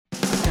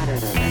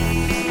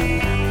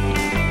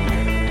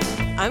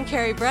I'm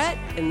Carrie Brett,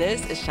 and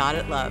this is Shot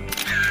at Love.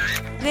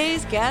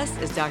 Today's guest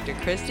is Dr.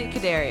 Christie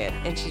Kederian,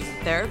 and she's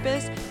a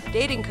therapist,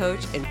 dating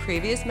coach, and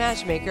previous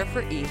matchmaker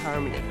for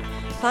eHarmony.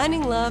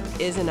 Finding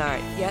love is an art,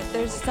 yet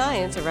there's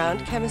science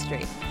around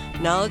chemistry.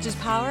 Knowledge is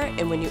power,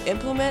 and when you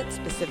implement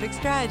specific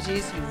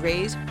strategies, you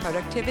raise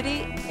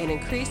productivity and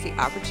increase the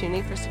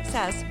opportunity for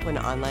success when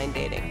online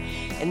dating.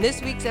 In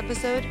this week's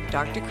episode,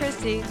 Dr.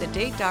 Christie, the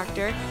date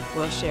doctor,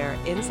 will share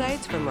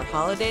insights from her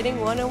HoliDATING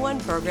 101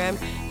 program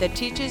that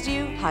teaches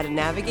you how to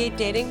navigate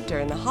dating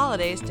during the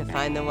holidays to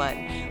find the one.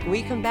 When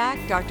we come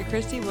back, Dr.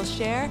 Christie will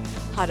share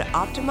how to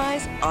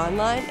optimize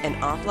online and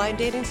offline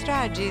dating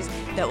strategies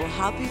that will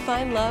help you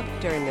find love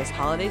during this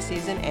holiday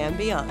season and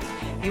beyond.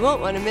 You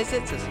won't want to miss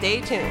it, so stay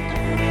tuned.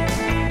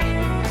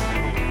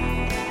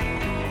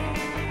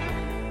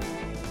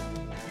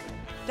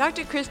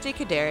 Dr. Christie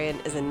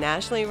Kederian is a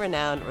nationally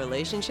renowned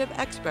relationship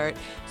expert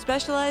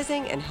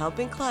specializing in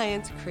helping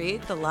clients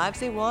create the lives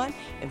they want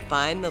and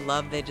find the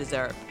love they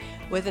deserve.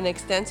 With an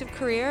extensive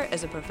career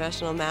as a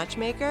professional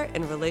matchmaker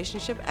and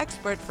relationship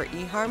expert for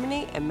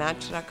eHarmony and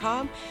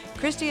Match.com,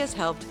 Christie has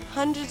helped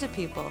hundreds of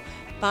people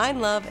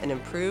find love and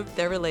improve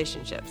their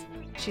relationships.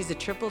 She's a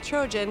triple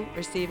Trojan,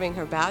 receiving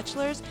her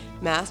bachelor's,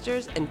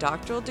 master's, and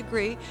doctoral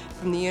degree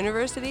from the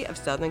University of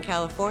Southern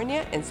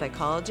California in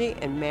psychology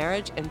and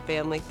marriage and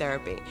family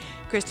therapy.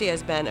 Christie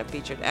has been a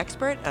featured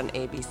expert on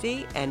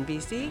ABC,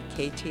 NBC,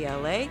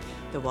 KTLA,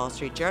 The Wall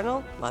Street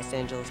Journal, Los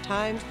Angeles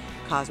Times,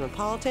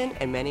 Cosmopolitan,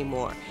 and many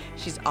more.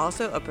 She's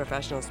also a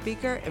professional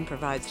speaker and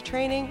provides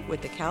training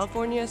with the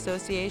California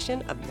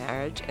Association of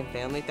Marriage and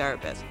Family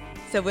Therapists.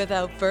 So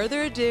without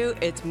further ado,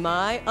 it's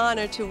my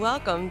honor to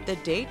welcome the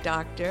date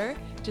doctor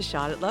to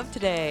Shot at Love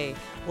today.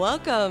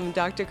 Welcome,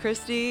 Dr.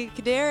 Christie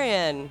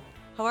Kederian.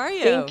 How are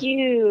you? Thank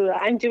you.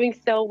 I'm doing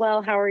so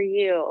well. How are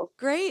you?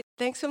 Great.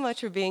 Thanks so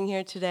much for being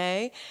here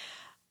today.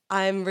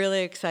 I'm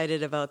really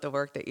excited about the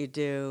work that you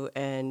do,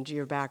 and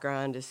your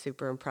background is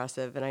super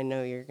impressive, and I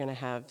know you're going to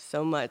have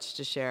so much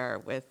to share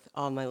with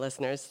all my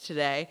listeners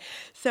today.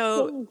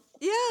 So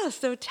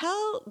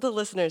tell the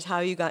listeners how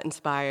you got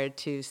inspired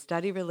to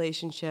study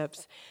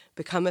relationships,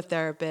 become a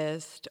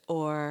therapist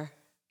or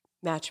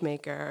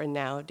matchmaker, and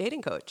now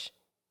dating coach.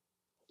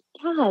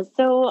 Yeah,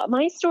 so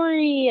my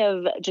story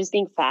of just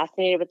being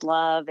fascinated with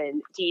love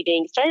and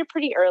dating started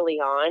pretty early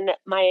on.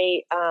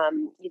 My,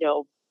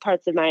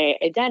 parts of my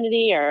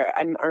identity are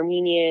I'm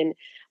Armenian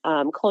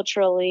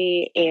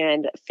culturally,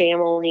 and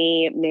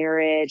family,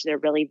 marriage, they're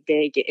really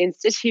big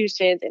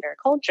institutions in our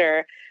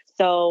culture.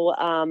 So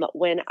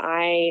when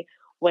I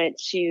went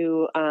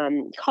to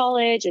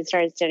college and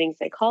started studying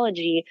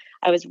psychology,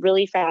 I was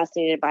really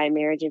fascinated by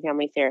marriage and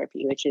family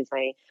therapy, which is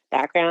my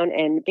background.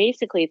 And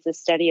basically, it's a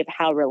study of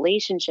how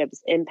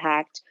relationships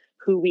impact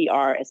who we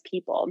are as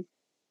people.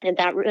 And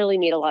that really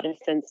made a lot of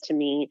sense to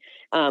me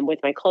with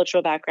my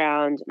cultural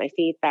background, my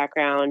faith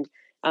background,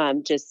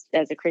 just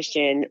as a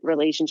Christian,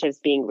 relationships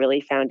being really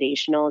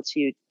foundational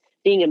to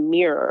being a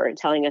mirror and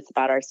telling us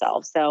about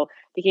ourselves. So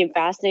became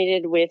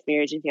fascinated with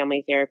marriage and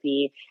family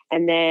therapy.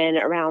 And then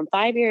around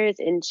 5 years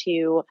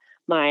into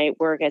my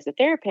work as a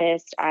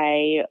therapist,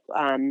 I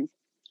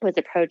was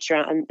approached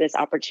around this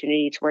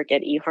opportunity to work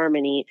at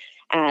eHarmony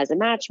as a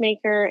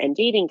matchmaker and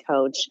dating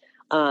coach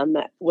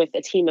with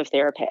a team of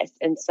therapists.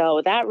 And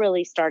so that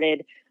really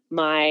started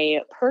my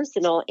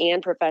personal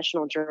and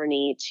professional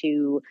journey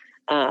to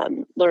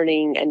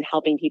learning and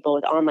helping people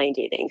with online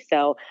dating.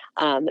 So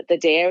the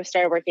day I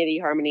started working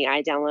at eHarmony,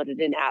 I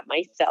downloaded an app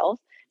myself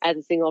as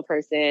a single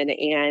person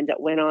and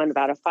went on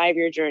about a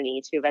 5-year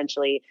journey to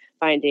eventually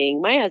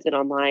finding my husband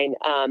online.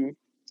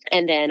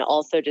 And then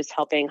also just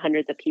helping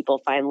hundreds of people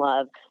find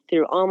love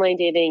through online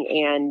dating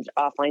and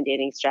offline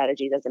dating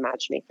strategies as a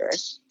matchmaker.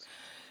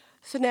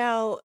 So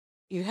now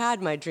you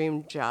had my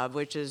dream job,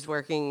 which is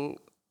working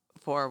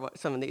for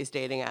some of these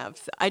dating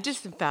apps. I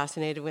just am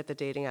fascinated with the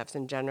dating apps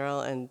in general,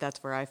 and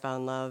that's where I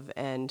found love.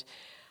 And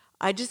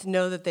I just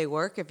know that they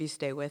work if you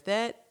stay with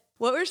it.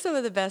 What were some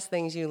of the best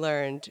things you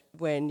learned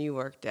when you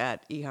worked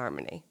at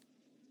eHarmony?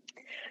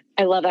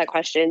 I love that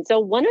question. So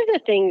one of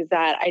the things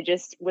that I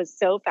just was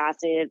so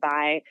fascinated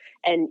by,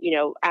 and,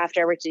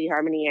 after I worked at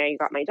eHarmony, I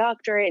got my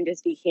doctorate and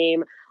just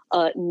became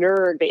a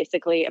nerd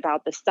basically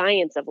about the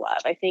science of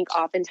love. I think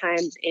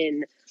oftentimes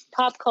in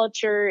pop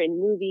culture and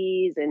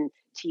movies and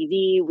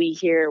TV,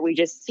 we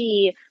just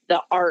see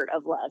the art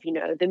of love,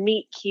 the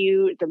meet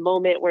cute, the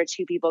moment where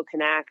two people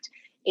connect.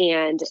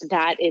 And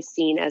that is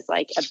seen as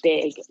like a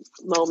big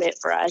moment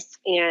for us.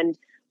 And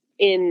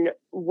in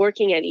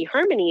working at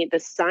eHarmony, the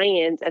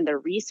science and the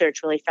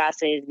research really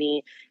fascinated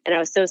me. And I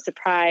was so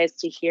surprised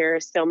to hear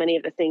so many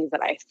of the things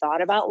that I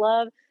thought about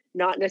love,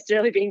 not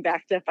necessarily being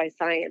backed up by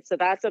science. So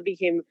that's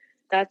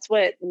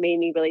what made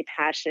me really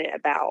passionate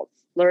about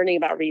learning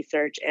about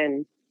research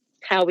and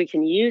how we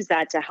can use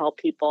that to help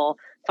people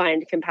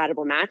find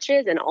compatible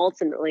matches and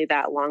ultimately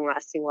that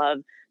long-lasting love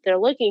they're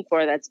looking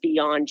for that's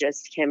beyond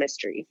just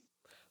chemistry.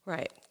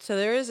 Right. So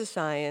there is a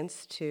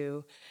science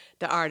to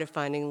the art of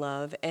finding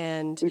love.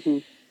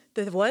 And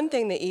The one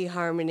thing that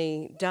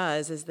eHarmony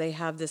does is they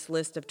have this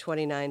list of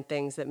 29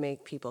 things that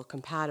make people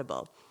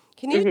compatible.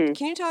 Hmm.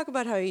 Can you talk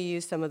about how you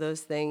use some of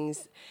those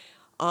things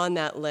on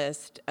that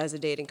list as a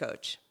dating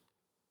coach?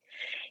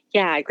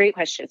 Yeah, great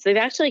question. So they've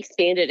actually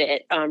expanded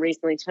it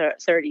recently to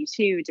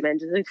 32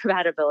 dimensions of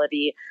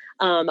compatibility.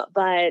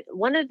 But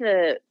one of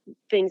the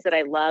things that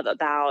I love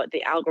about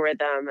the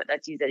algorithm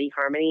that's used at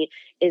eHarmony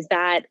is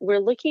that we're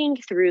looking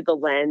through the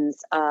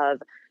lens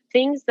of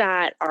things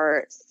that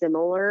are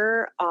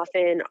similar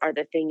often are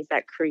the things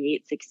that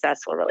create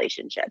successful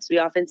relationships. We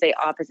often say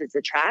opposites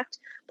attract,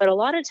 but a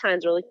lot of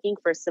times we're looking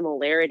for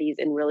similarities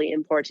in really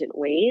important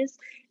ways.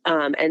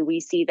 And we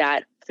see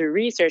that through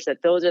research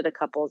that those are the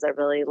couples that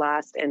really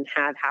last and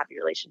have happy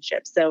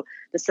relationships. So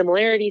the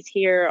similarities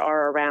here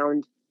are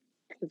around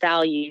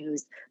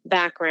values,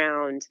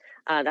 background,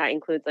 that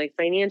includes like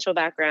financial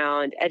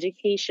background,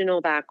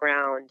 educational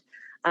background,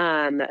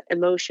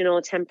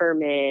 emotional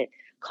temperament,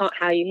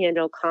 how you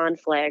handle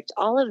conflict.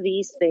 All of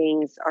these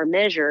things are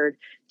measured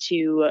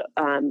to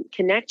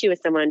connect you with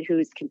someone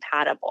who's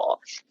compatible.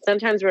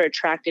 Sometimes we're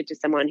attracted to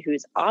someone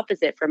who's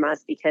opposite from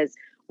us because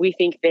we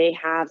think they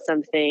have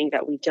something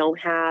that we don't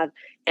have,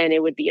 and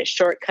it would be a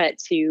shortcut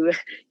to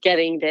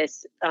getting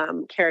this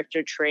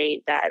character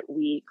trait that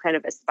we kind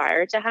of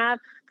aspire to have.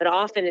 But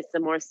often it's the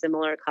more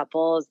similar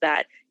couples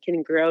that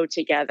can grow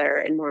together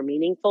in more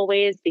meaningful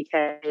ways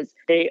because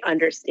they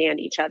understand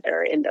each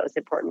other in those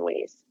important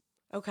ways.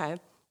 Okay.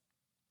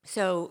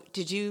 So,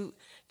 did you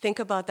think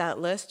about that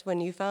list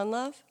when you found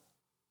love?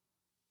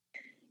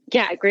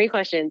 Yeah, great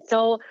question.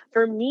 So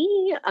for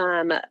me,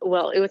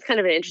 well, it was kind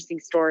of an interesting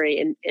story,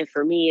 and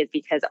for me, is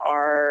because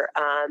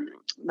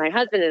my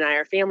husband and I,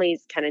 our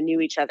families, kind of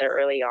knew each other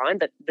early on,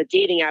 but the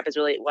dating app is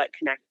really what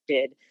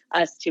connected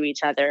us to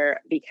each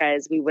other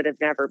because we would have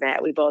never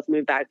met. We both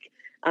moved back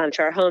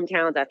to our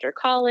hometowns after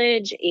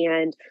college,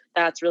 and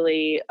that's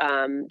really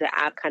the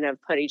app kind of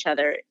put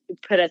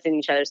us in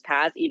each other's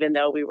paths, even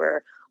though we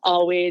were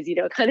always,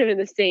 kind of in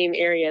the same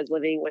areas,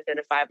 living within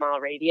a 5 mile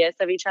radius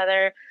of each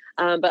other.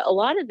 But a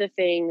lot of the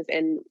things,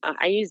 and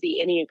I use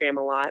the Enneagram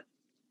a lot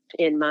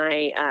in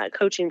my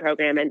coaching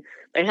program, and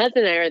my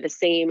husband and I are the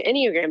same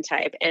Enneagram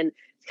type. And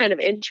it's kind of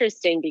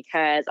interesting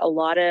because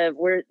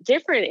we're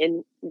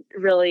different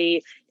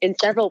in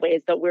several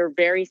ways, but we're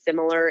very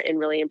similar in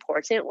really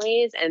important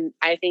ways. And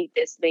I think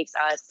this makes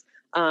us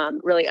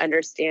really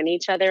understand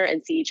each other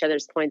and see each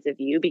other's points of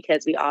view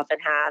because we often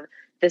have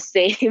the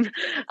same,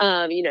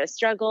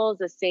 struggles,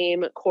 the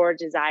same core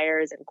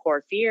desires and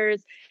core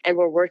fears, and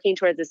we're working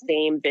towards the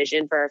same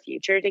vision for our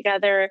future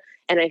together.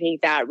 And I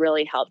think that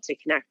really helped to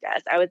connect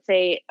us. I would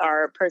say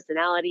our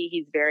personality,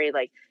 he's very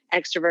like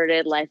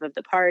extroverted, life of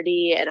the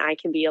party, and I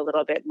can be a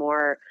little bit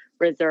more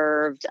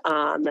reserved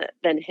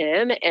than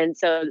him. And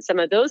so some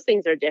of those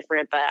things are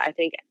different, but I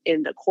think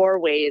in the core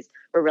ways,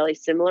 we're really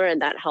similar,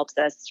 and that helps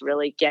us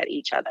really get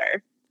each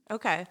other.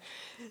 Okay.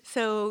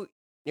 So,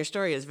 your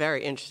story is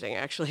very interesting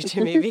actually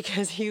to me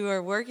because you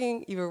were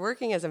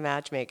working as a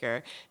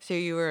matchmaker, so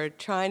you were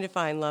trying to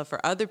find love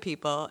for other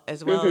people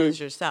as well Hmm. as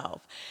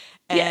yourself.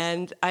 Yes.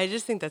 And I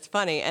just think that's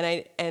funny,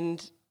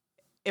 and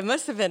it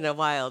must have been a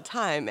wild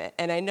time,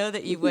 and I know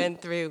that you Hmm.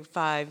 went through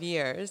 5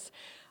 years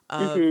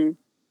of Hmm.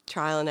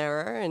 trial and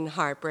error and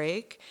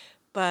heartbreak,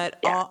 but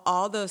Yeah.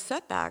 all those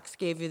setbacks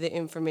gave you the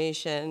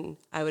information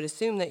I would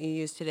assume that you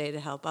use today to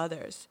help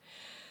others.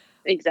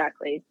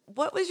 Exactly.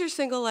 What was your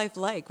single life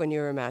like when you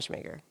were a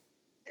matchmaker?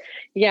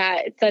 Yeah,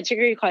 it's such a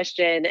great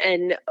question.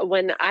 And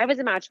when I was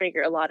a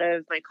matchmaker, a lot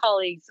of my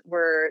colleagues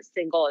were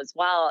single as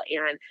well.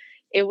 And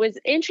it was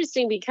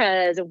interesting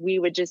because we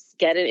would just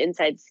get an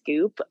inside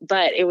scoop,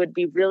 but it would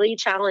be really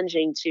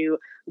challenging to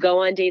go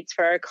on dates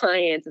for our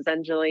clients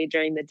essentially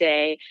during the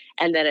day.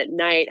 And then at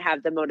night,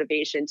 have the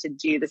motivation to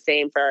do the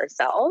same for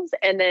ourselves.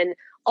 And then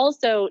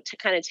also to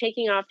kind of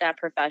taking off that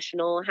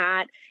professional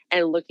hat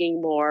and looking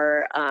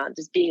more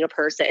just being a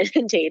person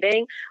and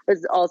dating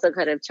was also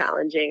kind of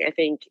challenging. I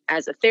think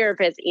as a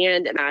therapist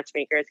and a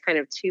matchmaker, it's kind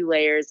of two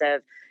layers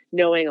of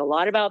knowing a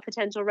lot about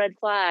potential red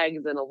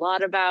flags and a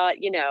lot about,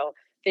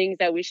 things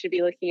that we should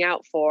be looking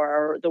out for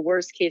or the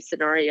worst case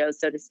scenarios,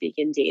 so to speak,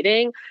 in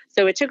dating.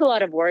 So it took a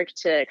lot of work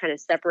to kind of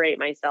separate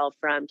myself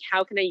from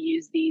how can I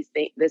use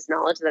this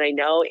knowledge that I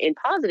know in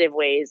positive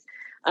ways,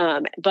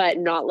 but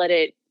not let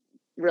it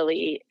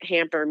really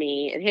hamper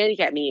me and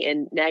handicap me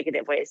in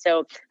negative ways.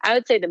 So I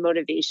would say the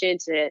motivation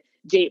to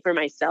date for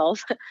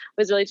myself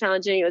was really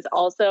challenging. It was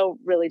also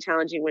really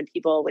challenging when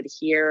people would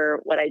hear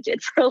what I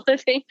did for a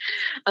living.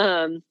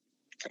 Um,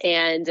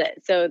 and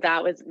so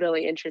that was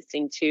really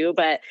interesting too.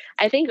 But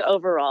I think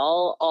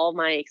overall, all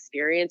my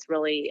experience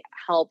really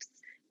helps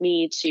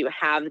me to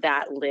have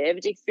that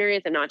lived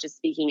experience and not just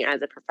speaking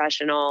as a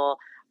professional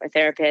or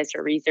therapist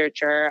or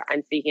researcher.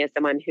 I'm speaking as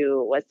someone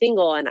who was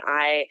single, and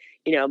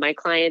my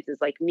clients is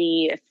like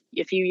me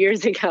a few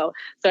years ago.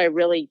 So I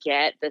really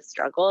get the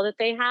struggle that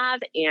they have.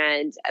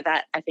 And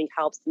that I think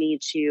helps me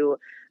to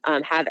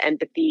have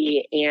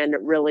empathy and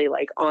really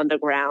like on the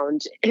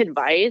ground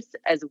advice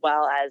as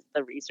well as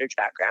the research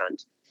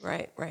background.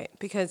 Right, right.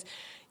 Because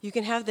you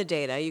can have the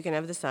data, you can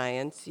have the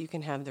science, you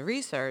can have the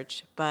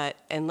research, but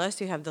unless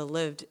you have the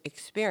lived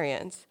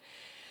experience,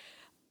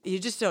 you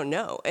just don't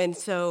know. And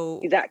so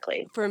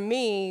Exactly. for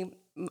me,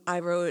 I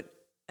wrote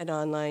an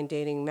online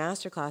dating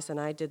masterclass, and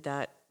I did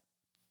that.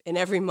 In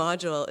every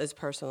module is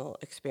personal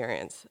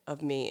experience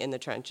of me in the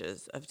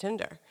trenches of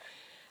Tinder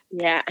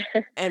Yeah.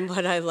 and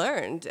what I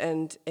learned.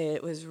 And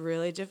it was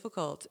really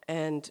difficult.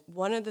 And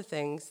one of the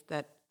things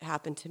that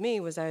happened to me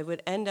was I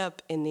would end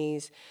up in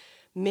these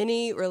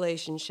mini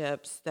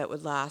relationships that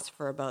would last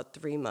for about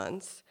 3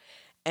 months,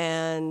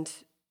 and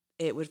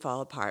it would fall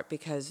apart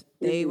because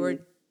hmm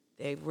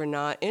they were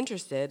not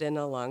interested in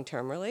a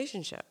long-term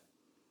relationship.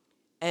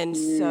 And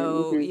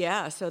so, hmm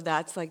yeah, so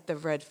that's like the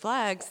red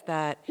flags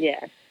that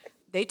Yeah.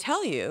 they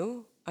tell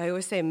you. I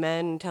always say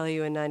men tell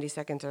you in 90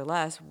 seconds or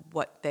less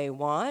what they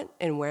want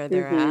and where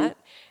they're hmm at,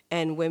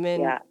 and women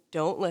Yeah.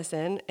 don't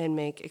listen and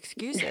make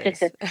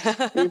excuses.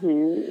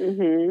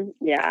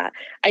 Yeah,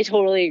 I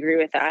totally agree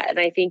with that. And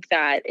I think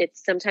that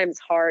it's sometimes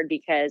hard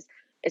because,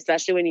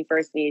 especially when you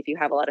first meet, if you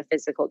have a lot of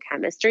physical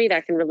chemistry,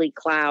 that can really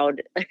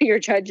cloud your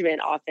judgment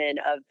often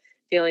of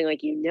feeling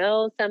like you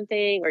know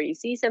something or you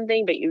see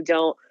something, but you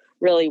don't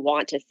really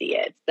want to see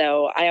it.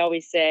 So I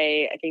always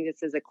say, I think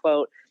this is a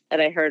quote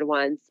that I heard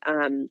once.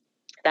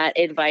 That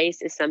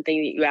advice is something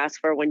that you ask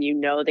for when you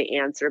know the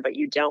answer, but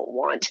you don't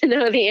want to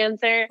know the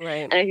answer.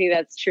 Right. And I think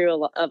that's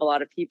true of a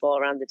lot of people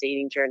around the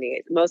dating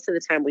journey. Most of the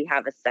time, we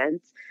have a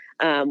sense.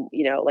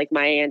 Like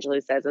Maya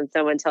Angelou says, when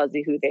someone tells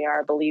you who they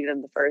are, believe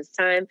them the first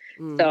time.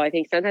 So Mm. I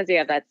think sometimes we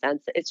have that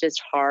sense. It's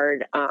just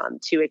hard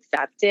to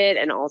accept it,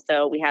 and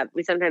also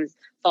we sometimes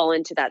fall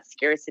into that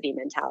scarcity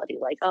mentality,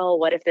 like, oh,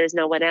 what if there's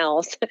no one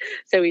else?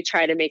 So we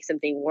try to make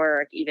something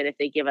work, even if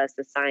they give us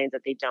the signs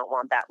that they don't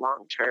want that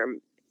long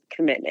term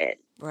commitment.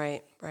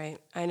 Right, right.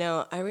 I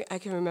know. I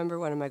can remember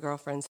one of my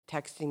girlfriends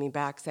texting me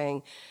back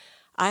saying,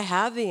 "I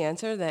have the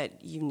answer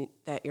that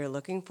you're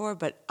looking for,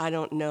 but I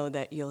don't know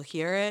that you'll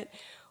hear it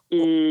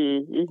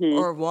Mm-hmm.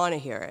 or want to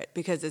hear it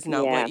because it's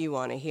not what Yeah. you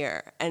want to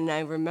hear." And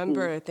I Mm.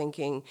 remember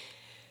thinking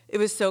it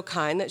was so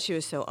kind that she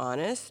was so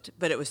honest,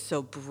 but it was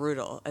so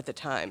brutal at the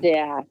time.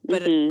 Yeah.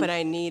 But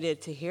I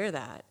needed to hear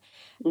that.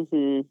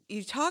 Hmm.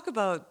 You talk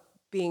about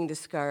being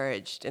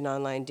discouraged in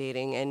online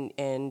dating,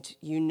 and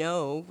you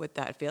know what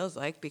that feels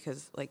like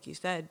because, like you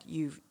said,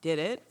 you did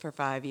it for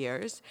 5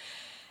 years.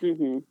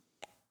 Hmm.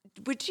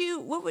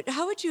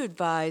 How would you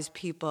advise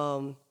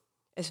people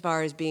as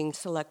far as being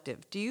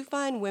selective? Do you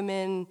find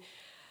women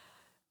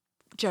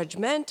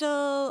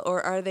judgmental,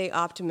 or are they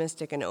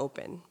optimistic and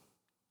open?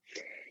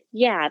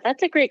 Yeah,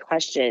 that's a great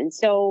question.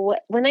 So,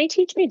 when I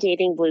teach my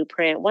dating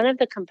blueprint, one of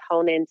the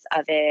components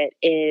of it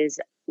is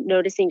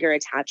noticing your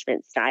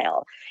attachment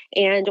style.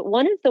 And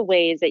one of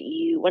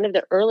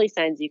the early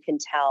signs you can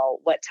tell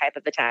what type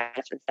of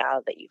attachment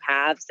style that you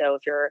have. So,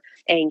 if you're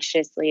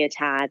anxiously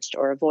attached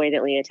or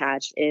avoidantly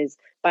attached, is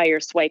by your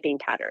swiping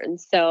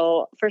patterns.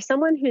 So, for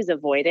someone who's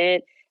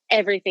avoidant,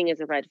 everything is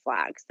a red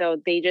flag.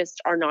 So, they just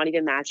are not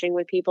even matching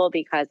with people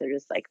because they're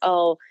just like,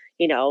 oh,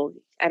 you know,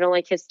 I don't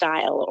like his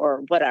style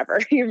or whatever.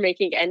 You're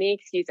making any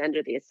excuse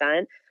under the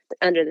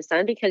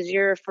sun because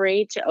you're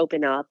afraid to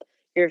open up.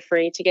 You're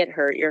afraid to get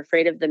hurt. You're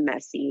afraid of the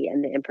messy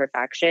and the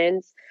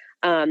imperfections.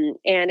 And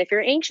if you're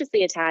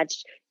anxiously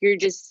attached, you're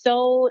just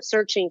so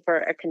searching for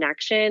a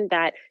connection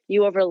that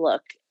you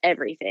overlook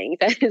everything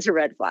that is a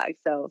red flag.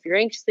 So if you're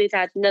anxiously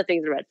attached,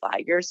 nothing's a red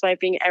flag. You're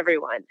swiping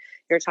everyone.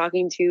 You're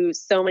talking to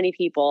so many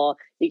people,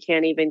 you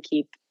can't even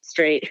keep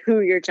straight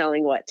who you're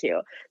telling what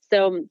to.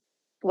 So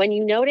when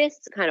you notice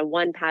kind of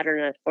one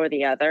pattern or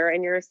the other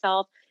in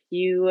yourself,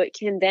 you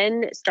can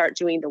then start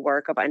doing the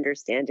work of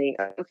understanding,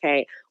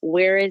 okay,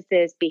 where is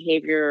this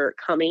behavior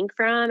coming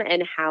from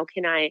and how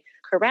can I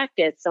correct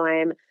it so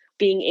I'm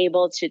being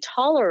able to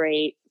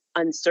tolerate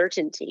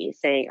uncertainty,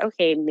 saying,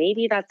 okay,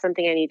 maybe that's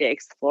something I need to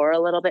explore a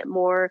little bit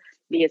more.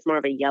 Maybe it's more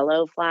of a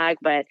yellow flag,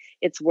 but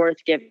it's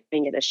worth giving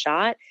it a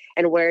shot.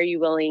 And where are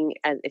you willing,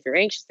 as if you're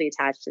anxiously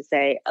attached, to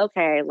say,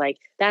 okay, like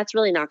that's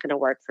really not going to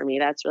work for me.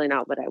 That's really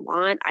not what I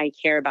want. I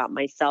care about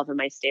myself and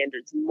my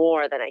standards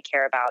more than I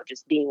care about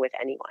just being with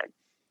anyone.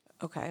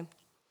 Okay,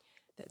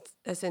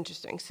 that's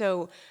interesting.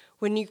 So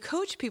when you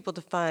coach people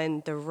to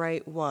find the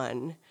right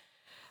one,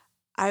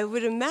 I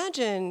would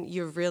imagine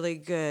you're really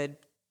good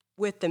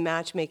with the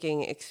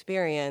matchmaking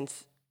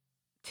experience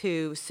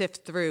to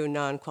sift through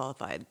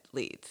non-qualified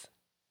leads.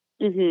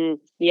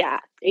 Yeah,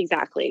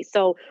 exactly.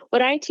 So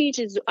what I teach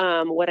is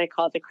what I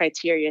call the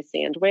criteria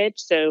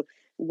sandwich. So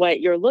what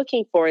you're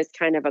looking for is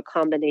kind of a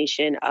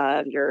combination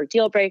of your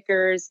deal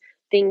breakers,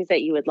 things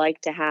that you would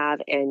like to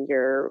have, and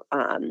your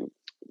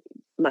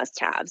must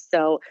have.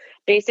 So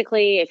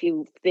basically, if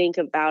you think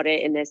about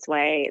it in this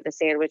way, the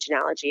sandwich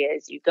analogy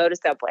is you go to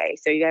Subway.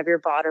 So you have your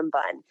bottom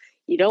bun.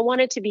 You don't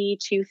want it to be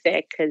too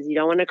thick because you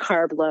don't want to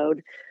carb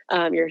load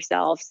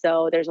yourself.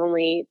 So there's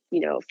only,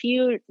 a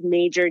few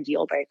major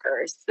deal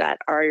breakers that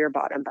are your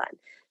bottom bun.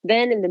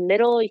 Then in the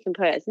middle, you can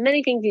put as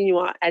many things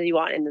as you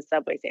want in the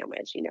Subway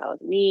sandwich, the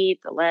meat,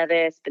 the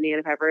lettuce,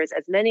 banana peppers,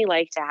 as many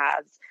like to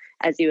have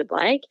as you would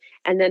like.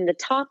 And then the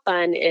top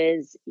bun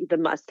is the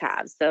must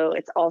have. So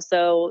it's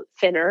also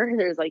thinner.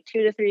 There's like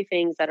 2 to 3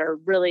 things that are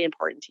really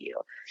important to you.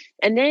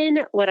 And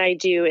then what I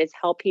do is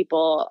help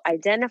people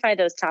identify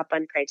those top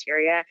bun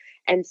criteria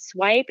and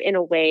swipe in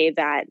a way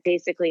that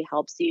basically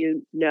helps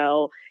you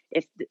know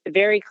if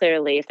very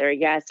clearly if they're a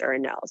yes or a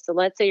no. So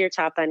let's say your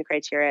top bun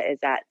criteria is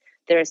that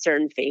they're a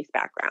certain faith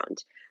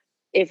background.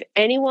 If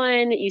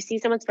anyone, you see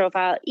someone's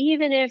profile,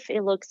 even if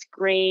it looks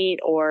great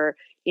or,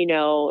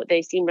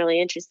 they seem really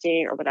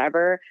interesting or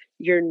whatever,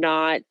 you're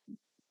not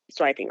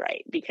swiping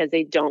right because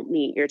they don't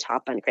meet your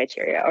top bun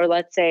criteria. Or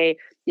let's say,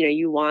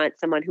 you want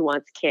someone who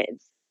wants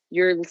kids.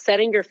 You're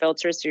setting your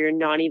filters so you're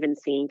not even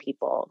seeing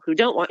people who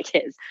don't want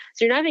kids.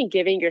 So you're not even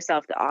giving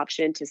yourself the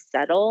option to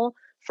settle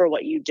for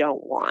what you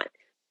don't want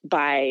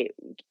by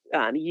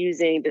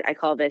using, I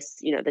call this,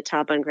 the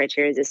top bun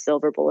criteria is a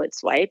silver bullet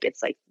swipe.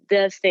 It's like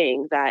the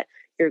thing that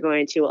you're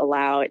going to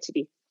allow it to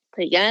be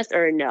a yes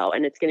or a no.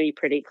 And it's going to be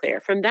pretty clear.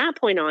 From that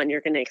point on,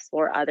 you're going to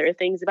explore other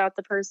things about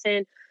the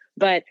person,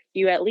 but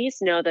you at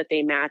least know that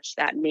they match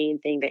that main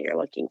thing that you're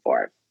looking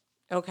for.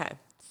 Okay.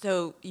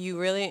 So you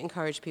really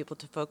encourage people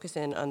to focus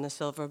in on the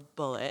silver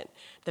bullet,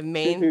 the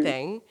main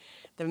thing,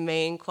 the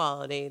main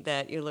quality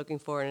that you're looking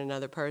for in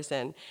another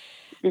person.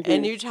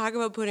 And you talk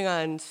about putting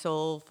on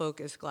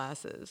soul-focused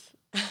glasses.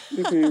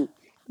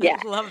 Yeah.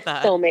 I love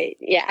that. Soulmate.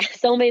 Yeah.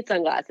 Soulmate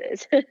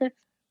sunglasses.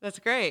 That's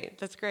great.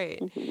 That's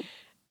great.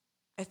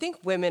 I think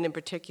women in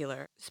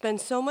particular spend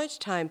so much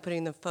time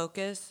putting the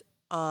focus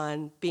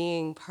on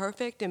being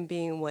perfect and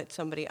being what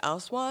somebody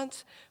else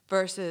wants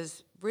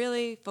versus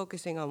really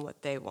focusing on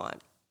what they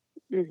want.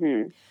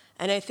 And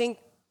I think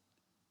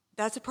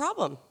that's a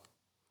problem.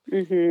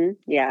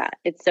 Yeah,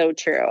 it's so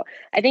true.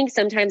 I think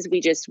sometimes we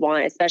just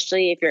want,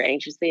 especially if you're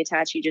anxiously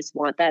attached, you just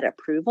want that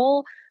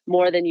approval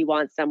more than you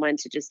want someone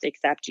to just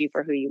accept you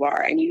for who you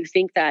are. And you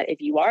think that if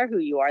you are who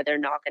you are, they're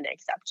not going to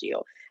accept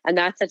you. And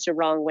that's such a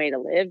wrong way to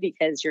live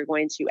because you're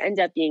going to end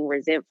up being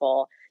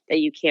resentful that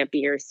you can't be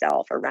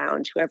yourself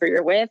around whoever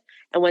you're with.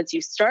 And once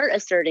you start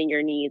asserting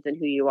your needs and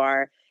who you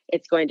are,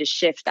 it's going to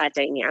shift that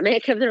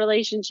dynamic of the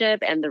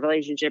relationship, and the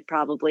relationship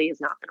probably is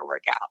not going to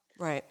work out.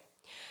 Right.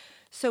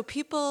 So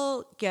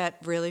people get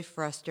really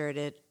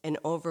frustrated and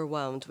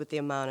overwhelmed with the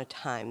amount of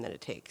time that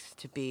it takes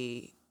to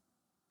be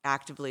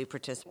actively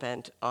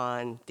participant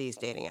on these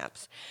dating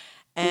apps.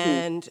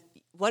 And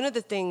one of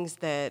the things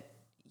that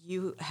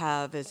you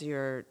have as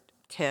your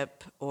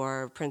tip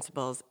or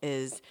principles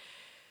is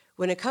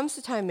when it comes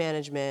to time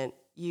management,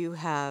 you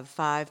have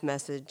 5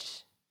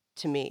 message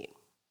to meet.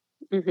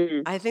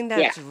 I think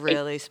that's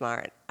really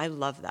smart. I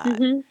love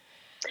that.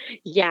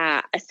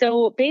 Yeah.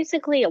 So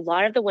basically, a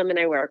lot of the women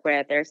I work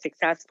with, they're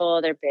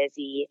successful, they're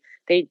busy,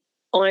 they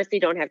honestly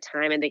don't have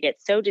time, and they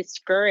get so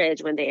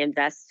discouraged when they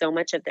invest so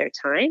much of their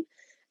time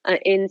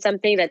in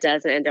something that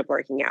doesn't end up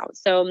working out.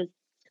 So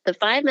the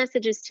 5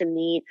 messages to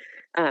meet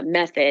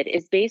method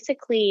is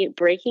basically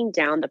breaking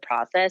down the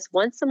process.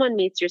 Once someone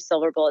meets your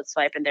silver bullet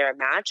swipe and they're a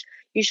match,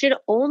 you should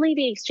only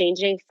be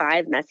exchanging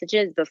 5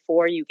 messages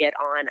before you get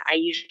on. I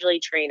usually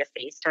train a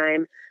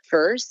FaceTime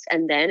first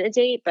and then a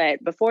date,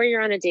 but before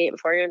you're on a date,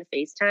 before you're on a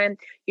FaceTime,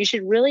 you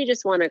should really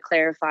just want to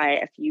clarify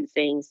a few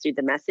things through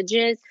the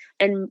messages.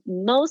 And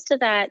most of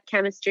that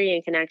chemistry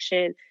and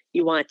connection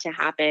you want to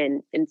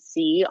happen and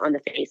see on the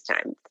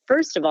FaceTime.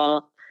 First of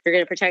all, you're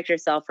going to protect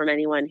yourself from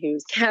anyone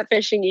who's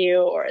catfishing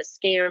you or a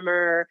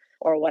scammer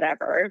or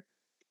whatever.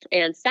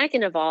 And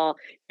second of all,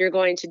 you're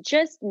going to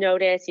just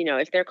notice,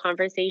 if they're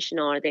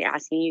conversational, are they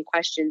asking you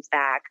questions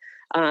back?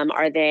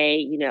 Are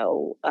they,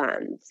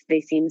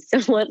 they seem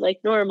somewhat like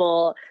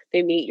normal,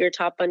 they meet your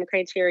top bun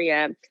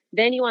criteria.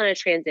 Then you want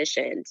to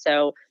transition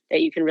so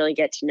that you can really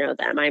get to know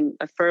them. I'm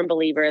a firm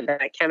believer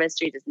that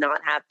chemistry does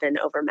not happen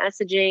over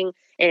messaging,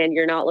 and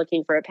you're not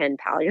looking for a pen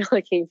pal, you're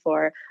looking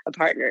for a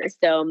partner.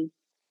 So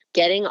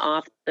getting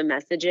off the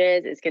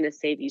messages is going to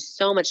save you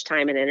so much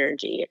time and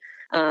energy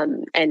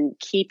and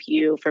keep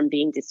you from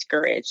being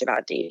discouraged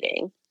about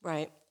dating.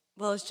 Right.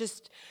 Well, it's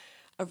just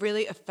a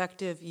really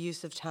effective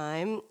use of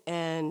time.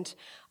 And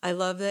I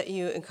love that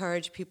you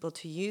encourage people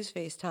to use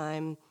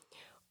FaceTime,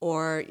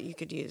 or you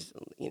could use,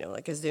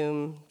 like a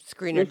Zoom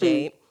screener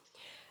date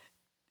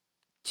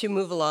to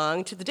move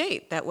along to the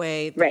date. That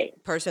way the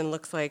person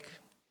looks like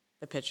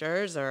the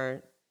pictures,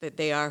 or that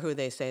they are who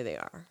they say they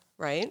are.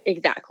 Right?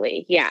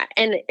 Exactly. Yeah.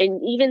 And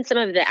even some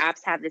of the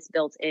apps have this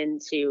built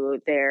into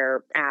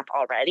their app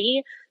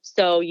already.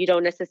 So you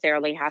don't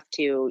necessarily have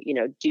to,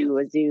 do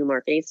a Zoom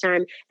or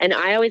FaceTime. And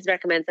I always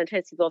recommend,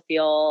 sometimes people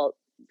feel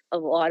a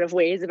lot of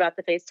ways about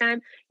the FaceTime.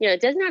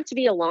 It doesn't have to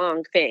be a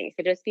long thing. It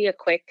could just be a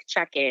quick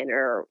check-in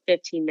or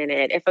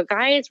 15-minute. If a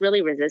guy is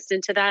really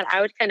resistant to that,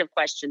 I would kind of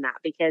question that,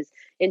 because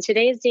in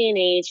today's day and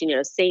age,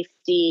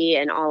 safety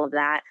and all of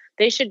that,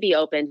 they should be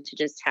open to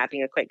just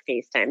having a quick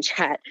FaceTime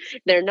chat.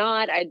 They're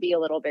not, I'd be a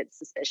little bit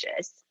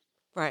suspicious.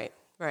 Right.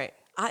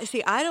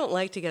 I don't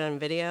like to get on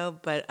video,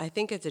 but I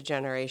think it's a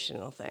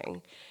generational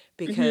thing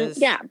because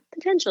yeah,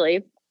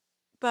 potentially.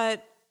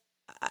 But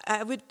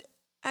I would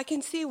I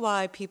can see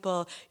why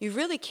you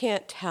really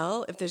can't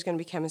tell if there's going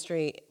to be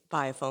chemistry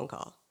by a phone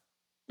call.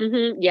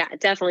 Yeah,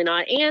 definitely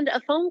not. And a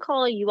phone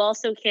call, you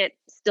also can't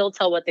still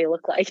tell what they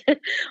look like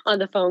on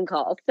the phone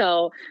call.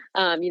 So,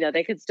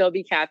 they could still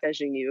be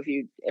catfishing you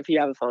if you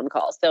have a phone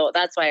call. So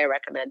that's why I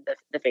recommend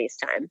the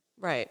FaceTime.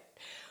 Right.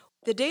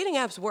 The dating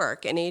apps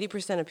work, and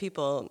 80% of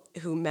people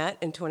who met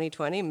in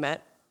 2020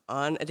 met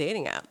on a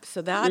dating app.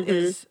 So that hmm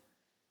is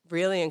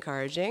really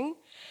encouraging.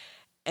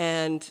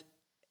 And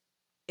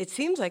it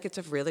seems like it's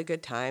a really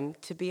good time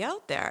to be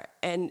out there.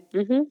 And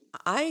hmm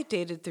I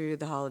dated through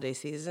the holiday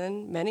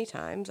season many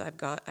times. I've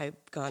gone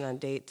on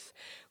dates.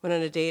 Went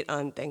on a date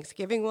on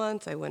Thanksgiving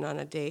once. I went on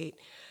a date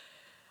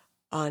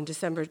on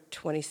December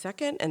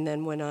 22nd, and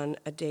then went on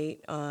a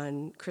date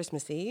on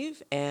Christmas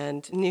Eve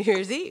and New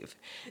Year's Eve.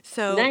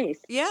 So, Nice.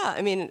 yeah,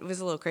 I mean, it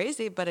was a little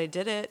crazy, but I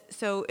did it.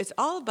 So it's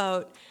all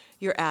about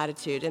your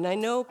attitude. And I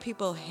know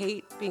people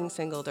hate being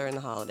single during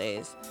the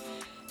holidays.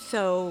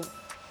 So,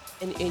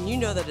 and you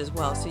know that as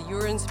well. So you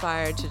were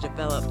inspired to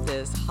develop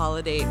this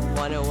Holiday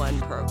 101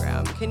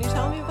 program. Can you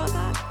tell me about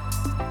that?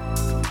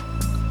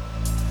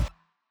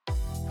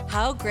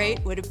 How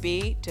great would it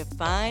be to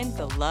find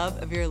the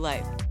love of your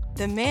life?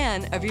 The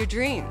man of your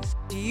dreams.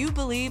 Do you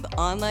believe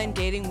online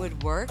dating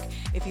would work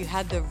if you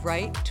had the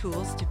right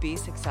tools to be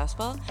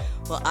successful?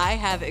 Well, I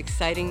have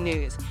exciting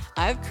news.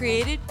 I've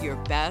created your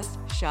Best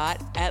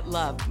Shot at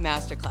Love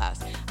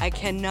Masterclass. I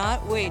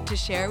cannot wait to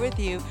share with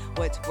you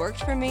what's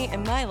worked for me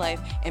in my life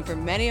and for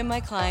many of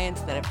my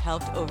clients that have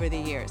helped over the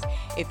years.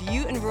 If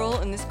you enroll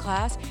in this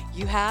class,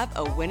 you have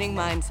a winning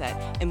mindset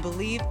and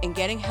believe in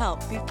getting help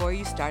before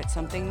you start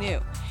something new.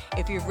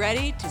 If you're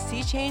ready to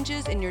see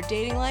changes in your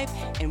dating life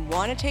and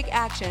want to take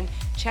action,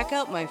 check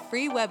out my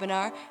free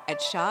webinar at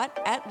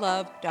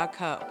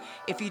shotatlove.co.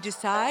 If you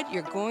decide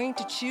you're going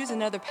to choose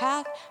another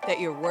path, that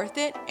you're worth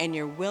it, and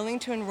you're willing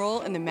to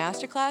enroll in the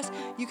masterclass,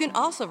 you can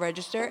also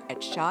register at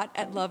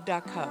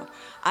shotatlove.co.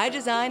 I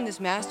designed this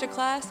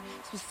masterclass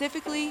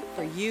specifically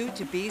for you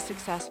to be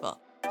successful.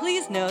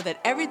 Please know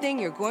that everything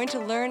you're going to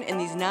learn in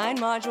these 9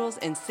 modules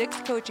and 6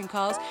 coaching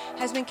calls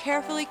has been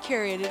carefully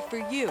curated for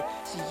you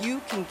so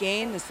you can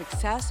gain the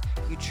success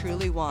you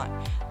truly want.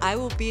 I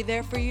will be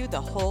there for you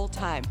the whole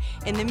time.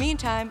 In the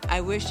meantime,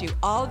 I wish you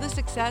all the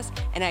success,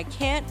 and I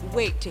can't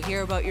wait to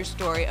hear about your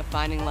story of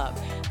finding love.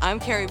 I'm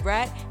Carrie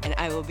Brett, and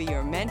I will be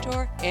your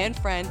mentor and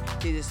friend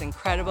through this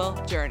incredible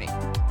journey.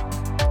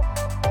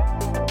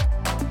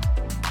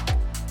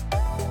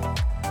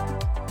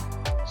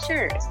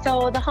 Sure.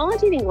 So the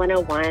HoliDATIng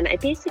 101, I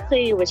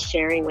basically was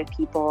sharing with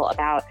people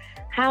about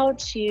how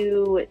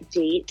to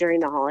date during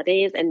the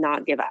holidays and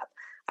not give up.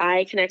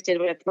 I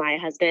connected with my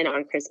husband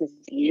on Christmas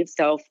Eve.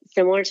 So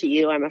similar to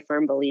you, I'm a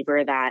firm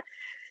believer that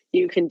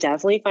you can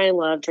definitely find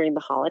love during the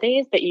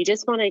holidays, but you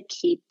just want to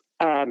keep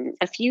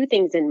a few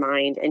things in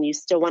mind, and you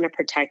still want to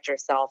protect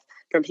yourself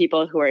from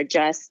people who are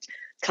just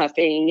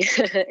cuffing,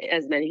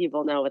 as many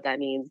people know what that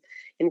means.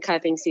 In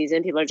cuffing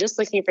season, people are just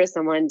looking for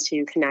someone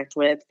to connect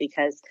with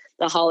because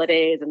the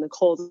holidays and the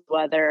cold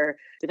weather,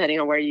 depending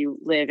on where you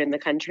live in the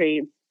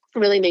country,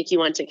 really make you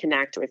want to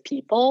connect with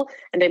people,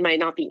 and they might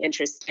not be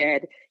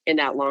interested in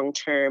that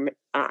long-term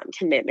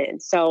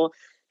commitment. So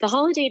the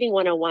HoliDATIng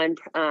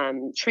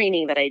 101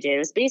 training that I did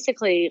was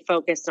basically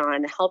focused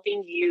on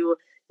helping you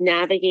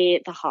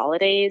navigate the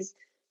holidays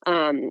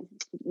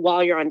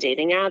while you're on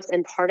dating apps.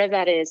 And part of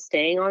that is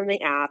staying on the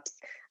apps,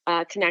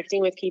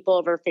 connecting with people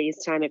over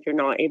FaceTime if you're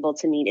not able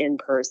to meet in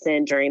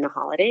person during the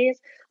holidays.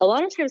 A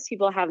lot of times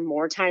people have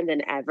more time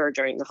than ever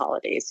during the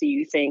holidays. So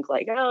you think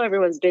like, oh,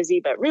 everyone's busy,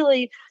 but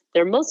really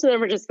most of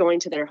them are just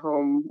going to their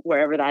home,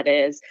 wherever that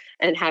is,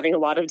 and having a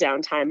lot of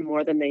downtime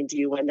more than they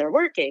do when they're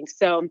working.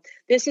 So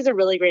this is a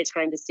really great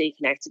time to stay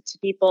connected to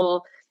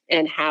people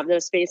and have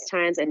those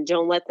FaceTimes, and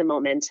don't let the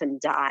momentum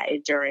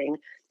die during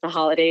the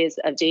holidays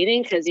of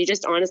dating, because you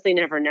just honestly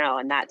never know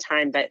in that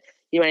time. But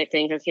you might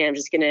think, okay, I'm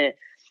just going to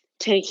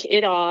take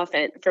it off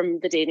and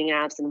from the dating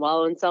apps and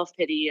wallow in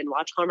self-pity and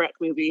watch Hallmark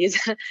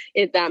movies.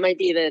 That might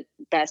be the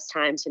best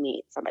time to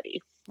meet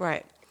somebody.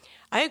 Right.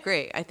 I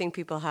agree. I think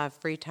people have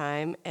free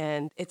time,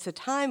 and it's a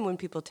time when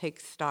people take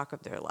stock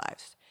of their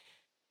lives.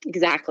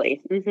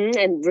 Exactly.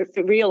 And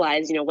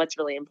realize, what's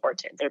really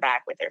important. They're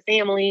back with their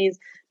families.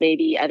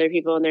 Maybe other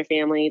people in their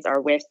families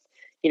are with,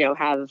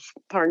 have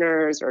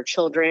partners or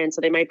children. So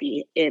they might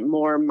be in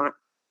more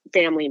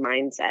family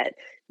mindset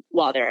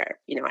while they're,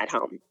 at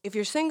home. If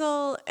you're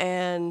single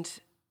and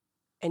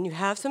you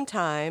have some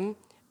time,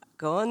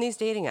 go on these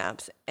dating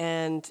apps,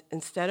 and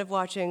instead of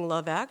watching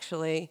Love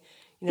Actually,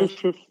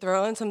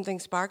 throw in something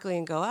sparkly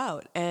and go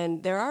out.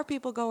 And there are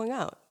people going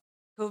out.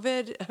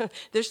 COVID,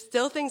 there's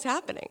still things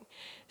happening.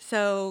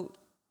 So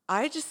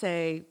I just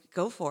say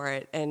go for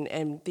it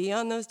and be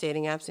on those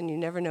dating apps, and you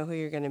never know who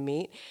you're going to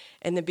meet.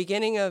 In the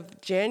beginning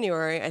of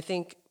January, I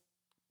think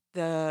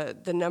the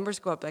numbers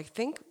go up, I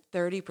think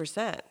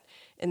 30%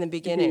 in the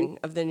beginning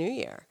of the new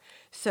year.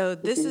 So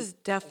this is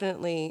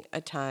definitely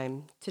a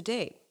time to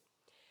date.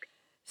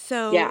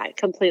 So yeah, I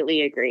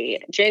completely agree.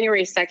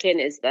 January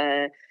 2nd is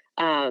the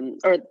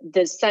or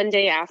the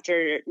Sunday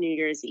after New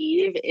Year's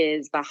Eve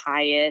is the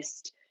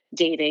highest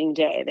dating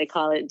day. They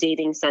call it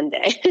dating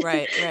Sunday.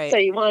 Right, So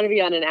right. you want to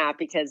be on an app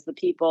because the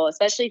people,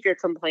 especially if your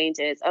complaint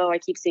is, oh, I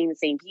keep seeing the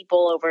same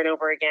people over and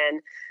over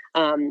again,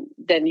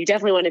 then you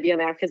definitely want to be on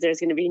that because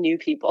there's going to be new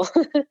people.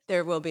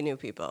 There will be new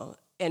people.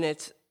 And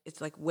it's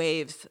like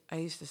waves. I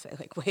used to say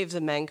like waves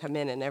of men come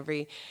in and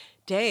every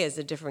day is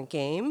a different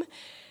game.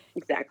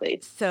 Exactly.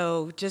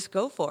 So just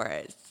go for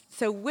it.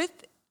 So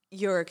with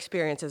your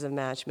experience as a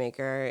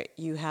matchmaker,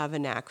 you have a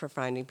knack for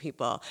finding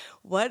people.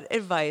 What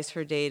advice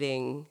for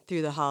dating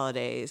through the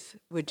holidays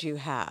would you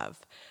have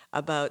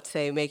about,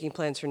 say, making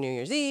plans for New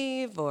Year's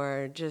Eve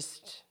or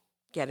just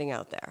getting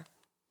out there?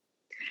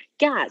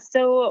 Yeah.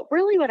 So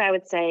really what I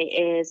would say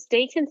is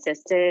stay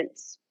consistent,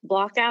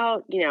 block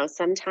out,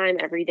 some time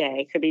every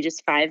day, could be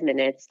just 5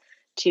 minutes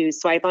to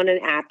swipe on an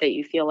app that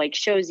you feel like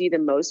shows you the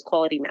most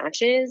quality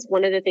matches.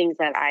 One of the things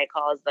that I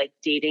call is like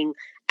dating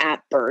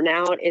app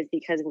burnout is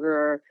because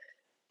we're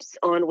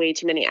on way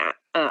too many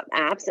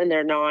apps and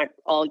they're not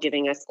all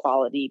giving us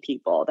quality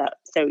people.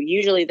 So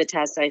usually the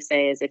test I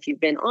say is if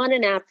you've been on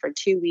an app for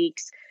 2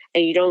 weeks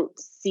and you don't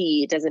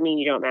see, it doesn't mean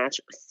you don't match,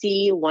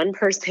 see one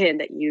person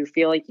that you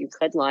feel like you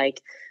could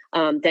like,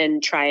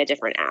 then try a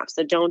different app.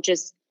 So don't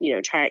just,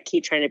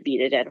 keep trying to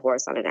beat a dead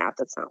horse on an app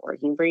that's not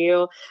working for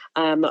you.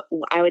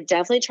 I would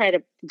definitely try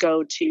to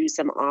go to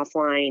some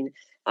offline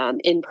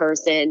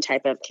in-person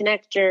type of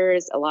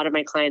connectors. A lot of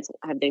my clients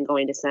have been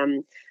going to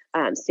some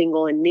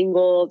single and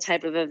mingle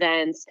type of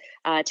events.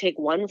 Take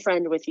one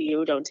friend with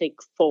you, don't take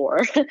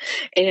four,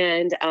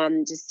 and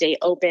just stay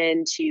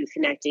open to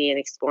connecting and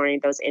exploring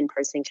those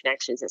in-person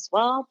connections as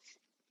well.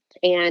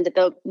 And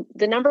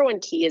the number one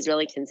key is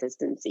really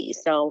consistency.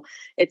 So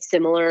it's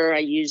similar. I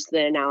use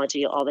the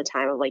analogy all the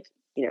time of like,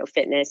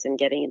 fitness and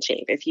getting in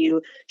shape. If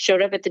you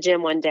showed up at the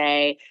gym one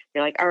day,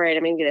 you're like, all right,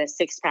 I'm going to get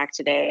a 6-pack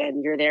today,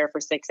 and you're there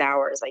for 6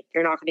 hours. Like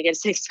you're not going to get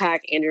a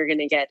 6-pack and you're going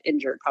to get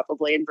injured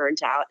probably and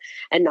burnt out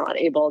and not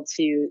able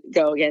to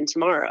go again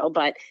tomorrow.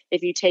 But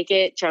if you take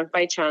it chunk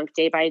by chunk,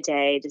 day by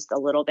day, just a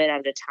little bit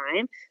at a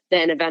time,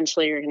 then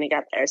eventually you're going to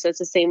get there. So it's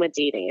the same with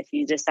dating. If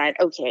you decide,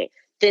 okay,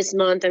 this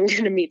month I'm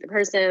going to meet the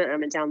person, I'm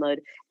going to download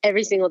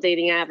every single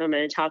dating app, I'm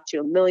going to talk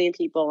to 1 million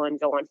people and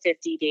go on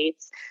 50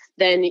 dates,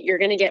 then you're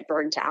going to get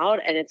burnt out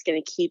and it's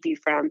going to keep you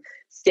from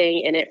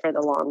staying in it for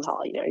the long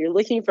haul. You're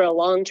looking for a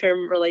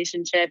long-term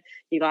relationship.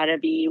 You got to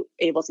be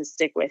able to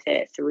stick with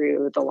it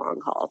through the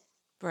long haul.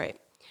 Right.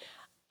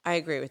 I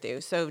agree with you.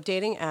 So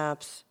dating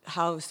apps,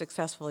 how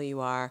successful you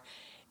are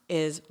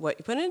is what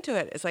you put into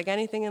it. It's like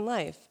anything in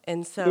life.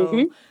 And so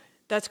Hmm.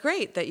 that's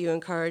great that you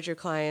encourage your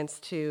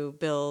clients to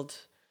build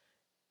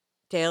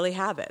daily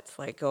habits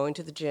like going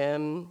to the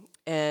gym,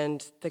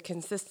 and the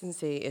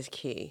consistency is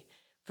key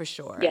for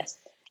sure. Yes,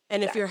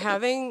 And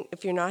exactly.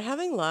 if you're not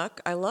having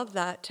luck, I love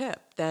that tip.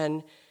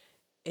 Then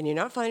and you're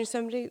not finding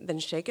somebody, then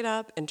shake it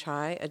up and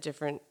try a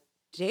different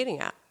dating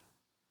app.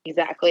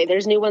 Exactly.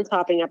 There's new ones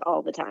popping up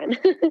all the time.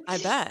 I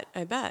bet.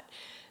 I bet.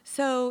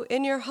 So,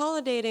 in your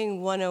HoliDATING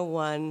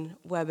 101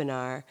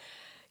 webinar,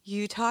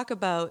 you talk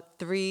about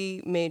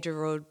 3 major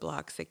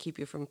roadblocks that keep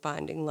you from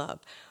finding love.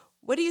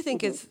 What do you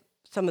think Mhm. is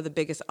some of the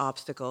biggest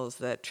obstacles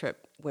that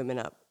trip women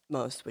up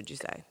most, would you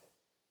say?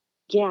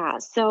 Yeah.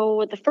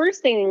 So the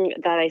first thing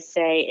that I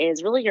say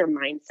is really your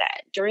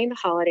mindset. During the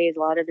holidays, a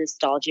lot of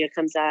nostalgia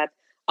comes up.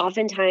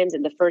 Oftentimes,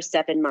 and the first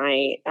step in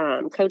my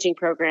coaching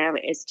program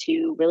is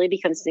to really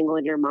become single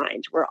in your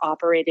mind. We're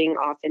operating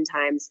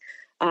oftentimes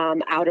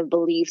out of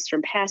beliefs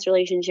from past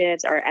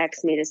relationships. Our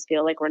ex made us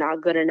feel like we're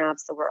not good enough.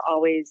 So we're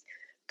always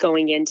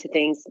going into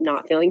things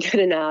not feeling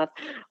good enough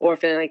or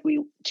feeling like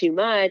we too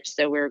much.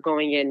 So we're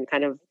going in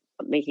kind of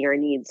making our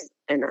needs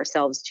and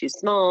ourselves too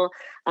small.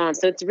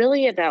 So it's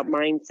really about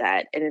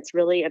mindset, and it's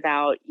really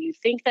about you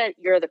think that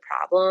you're the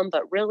problem,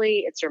 but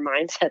really it's your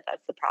mindset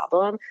that's the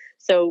problem.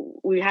 So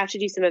we have to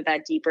do some of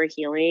that deeper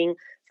healing,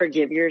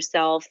 forgive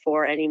yourself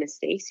for any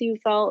mistakes you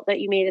felt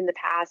that you made in the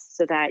past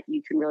so that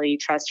you can really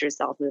trust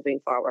yourself moving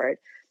forward.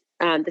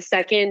 The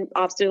second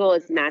obstacle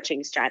is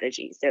matching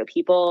strategy. So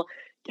people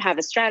have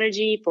a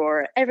strategy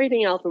for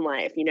everything else in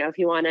life. If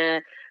you want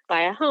to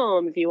buy a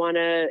home, if you want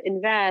to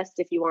invest,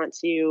 if you want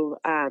to,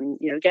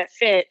 get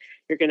fit,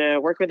 you're going to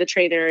work with a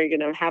trainer, you're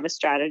going to have a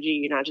strategy.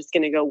 You're not just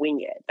going to go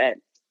wing it. But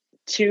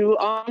too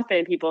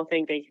often people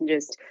think they can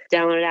just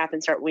download an app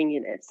and start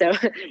winging it. So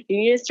you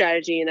need a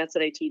strategy, and that's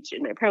what I teach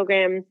in my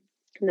program.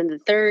 And then the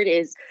third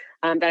is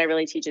that I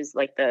really teach is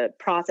like the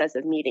process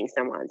of meeting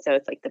someone. So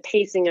it's like the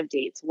pacing of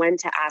dates, when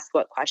to ask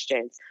what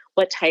questions,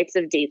 what types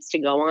of dates to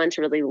go on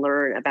to really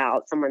learn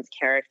about someone's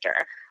character.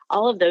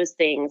 All of those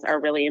things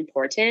are really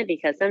important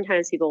because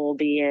sometimes people will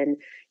be in,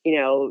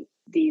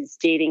 these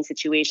dating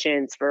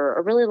situations for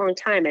a really long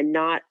time and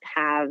not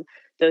have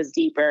those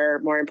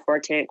deeper, more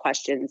important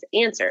questions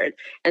answered.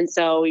 And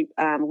so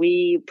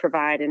we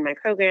provide in my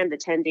program the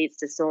 10 dates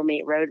to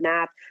soulmate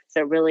roadmap.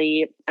 So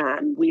really,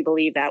 we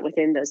believe that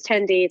within those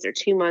 10 days or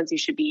 2 months, you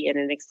should be in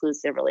an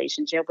exclusive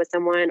relationship with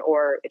someone,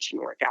 or it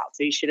shouldn't work out.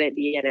 So you shouldn't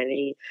be in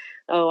any,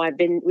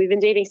 we've been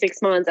dating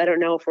 6 months, I don't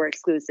know if we're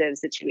exclusive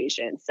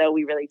situation. So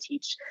we really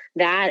teach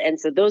that. And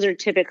so those are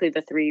typically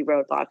the three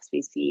roadblocks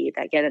we see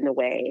that get in the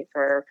way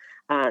for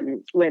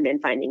women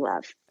finding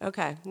love.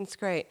 Okay, that's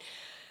great.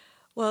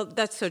 Well,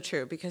 that's so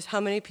true, because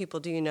how many people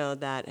do you know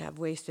that have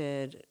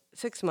wasted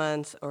 6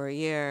 months or a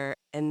year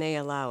and they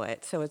allow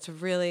it? So it's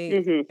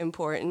really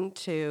important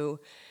to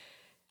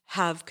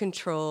have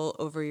control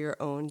over your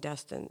own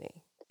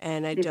destiny.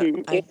 And I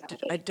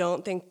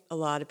don't think a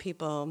lot of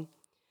people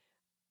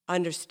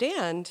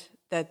understand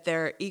that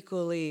they're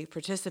equally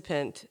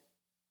participant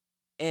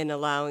in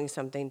allowing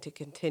something to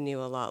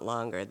continue a lot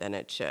longer than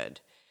it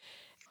should.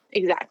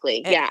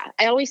 Exactly. And, Yeah.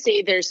 I always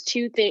say there's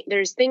two things.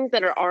 There's things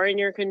that are in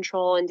your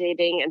control in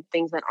dating and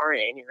things that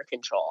aren't in your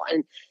control.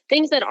 And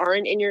things that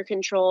aren't in your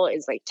control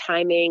is like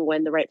timing,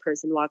 when the right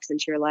person walks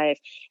into your life,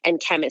 and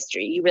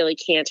chemistry. You really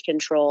can't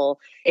control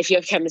if you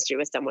have chemistry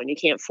with someone. You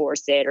can't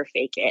force it or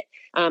fake it.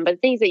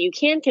 But things that you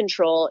can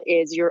control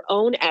is your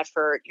own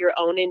effort, your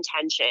own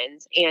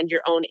intentions, and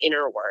your own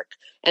inner work.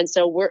 And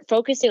so we're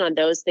focusing on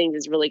those things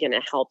is really going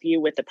to help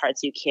you with the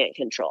parts you can't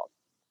control.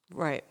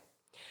 right.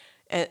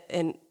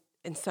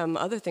 And some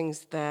other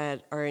things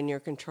that are in your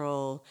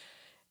control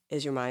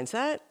is your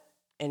mindset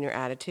and your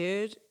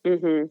attitude.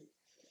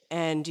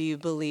 And do you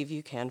believe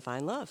you can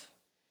find love?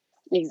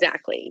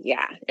 Exactly.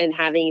 Yeah. And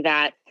having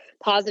that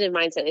positive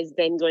mindset is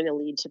then going to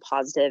lead to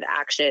positive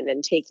action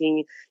and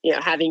taking,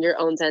 having your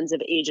own sense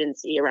of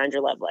agency around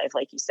your love life,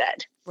 like you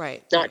said.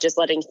 Right. Not just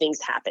letting things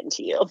happen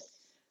to you.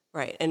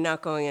 Right. And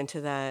not going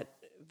into that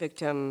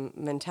victim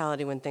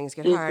mentality when things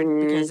get hard,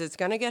 because it's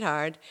going to get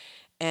hard.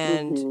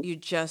 And you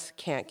just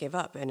can't give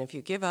up. And if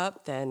you give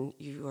up, then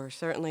you are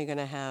certainly going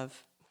to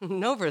have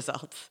no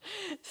results.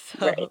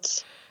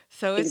 Right.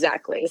 So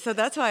exactly. So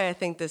that's why I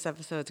think this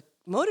episode's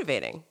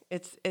motivating.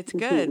 It's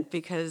good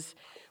because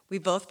we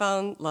both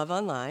found love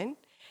online,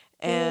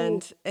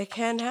 and it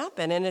can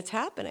happen, and it's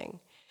happening.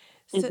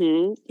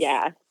 So,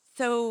 Yeah.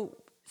 So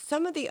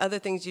some of the other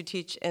things you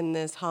teach in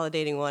this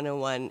HoliDATING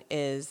 101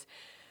 is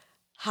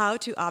how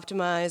to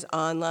optimize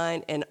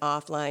online and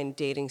offline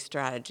dating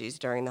strategies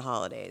during the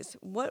holidays.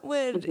 What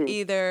would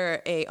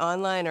either a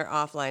online or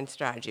offline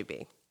strategy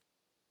be?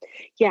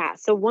 Yeah.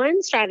 So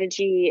one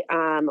strategy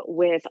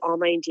with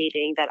online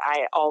dating that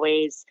I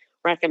always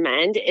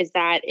recommend is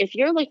that if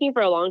you're looking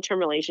for a long-term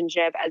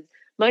relationship, as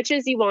much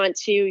as you want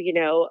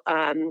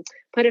to,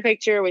 put a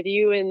picture with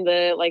you in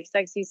the like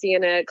sexy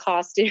Santa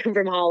costume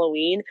from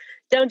Halloween,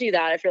 don't do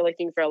that if you're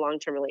looking for a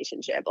long-term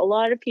relationship. A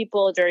lot of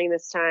people during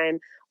this time,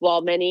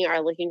 while many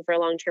are looking for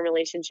long-term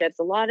relationships,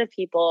 a lot of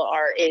people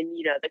are in,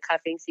 the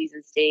cuffing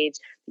season stage,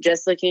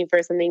 just looking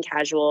for something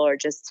casual or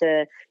just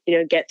to,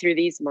 get through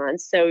these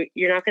months. So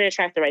you're not going to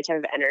attract the right type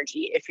of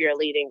energy if you're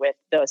leading with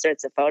those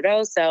sorts of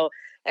photos. So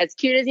as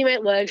cute as you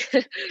might look,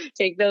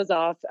 take those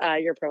off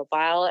your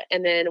profile.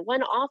 And then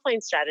one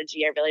offline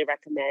strategy I really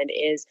recommend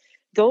is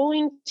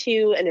going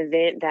to an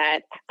event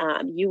that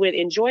you would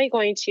enjoy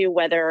going to,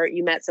 whether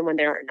you met someone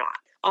there or not.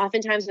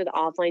 Oftentimes with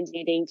offline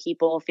dating,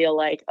 people feel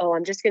like, oh,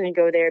 I'm just going to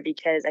go there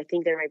because I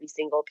think there might be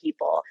single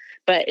people,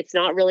 but it's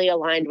not really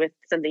aligned with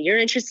something you're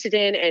interested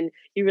in. And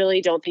you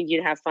really don't think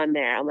you'd have fun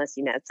there unless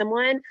you met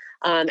someone.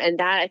 And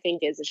that I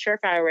think is a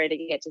surefire way to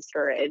get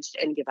discouraged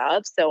and give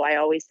up. So I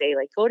always say,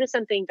 like, go to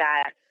something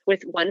that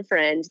with one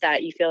friend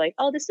that you feel like,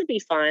 oh, this would be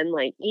fun.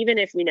 Like, even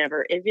if we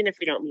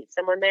don't meet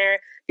someone there,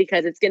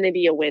 because it's going to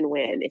be a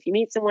win-win. If you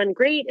meet someone,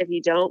 great. If you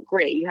don't,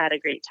 great. You had a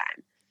great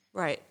time.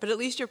 Right. But at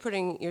least you're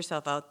putting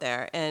yourself out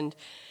there, and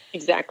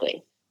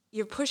exactly.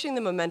 You're pushing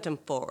the momentum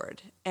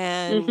forward.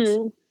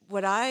 And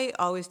what I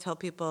always tell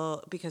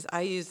people, because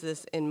I use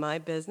this in my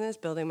business,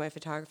 building my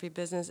photography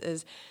business,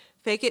 is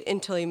fake it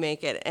until you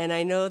make it. And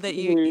I know that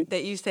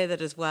you say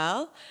that as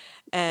well.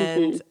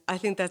 And I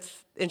think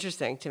that's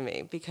interesting to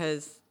me,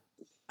 because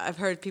I've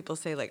heard people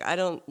say, like, I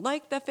don't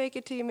like the fake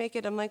it till you make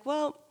it. I'm like,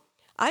 well,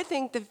 I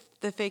think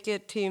the fake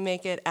it till you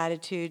make it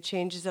attitude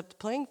changes up the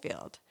playing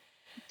field.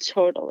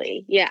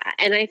 Totally. Yeah.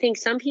 And I think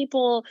some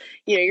people,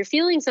 your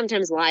feelings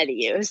sometimes lie to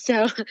you.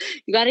 So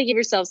you got to give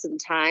yourself some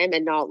time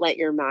and not let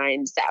your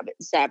mind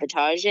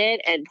sabotage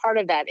it. And part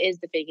of that is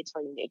the fake it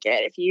till you make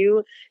it. If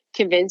you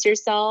convince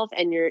yourself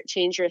and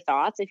change your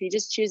thoughts, if you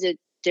just choose a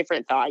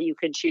different thought, you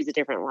could choose a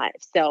different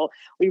life. So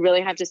we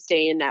really have to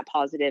stay in that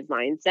positive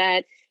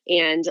mindset.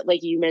 And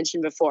like you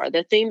mentioned before,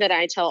 the thing that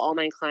I tell all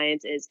my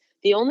clients is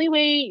the only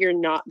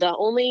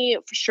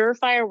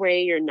surefire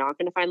way you're not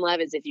going to find love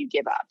is if you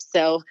give up.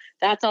 So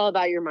that's all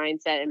about your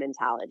mindset and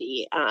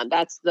mentality.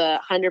 That's the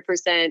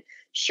 100%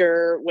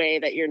 sure way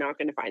that you're not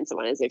going to find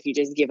someone, is if you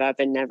just give up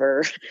and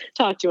never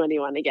talk to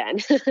anyone again.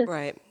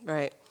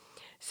 Right.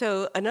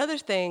 So another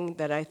thing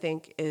that I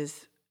think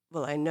is,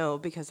 well, I know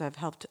because I've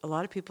helped a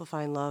lot of people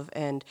find love,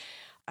 and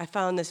I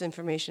found this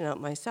information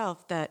out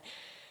myself, that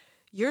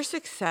your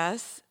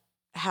success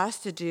has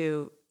to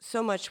do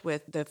so much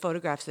with the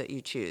photographs that you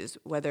choose,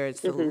 whether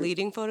it's the Mhm.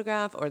 leading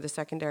photograph or the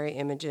secondary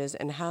images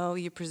and how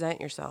you present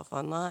yourself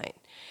online.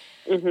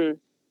 Mhm.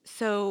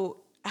 So,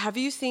 have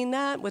you seen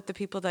that with the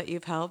people that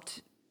you've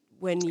helped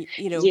when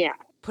Yeah.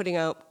 putting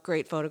out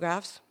great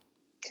photographs?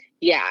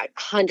 Yeah,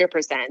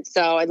 100%.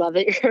 So I love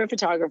that you're a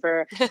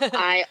photographer.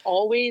 I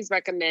always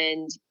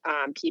recommend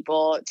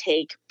people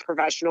take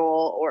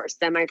professional or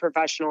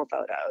semi-professional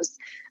photos.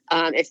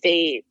 If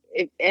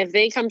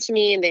they come to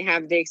me and they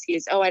have the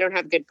excuse, oh, I don't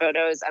have good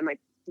photos, I'm like,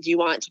 do you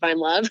want to find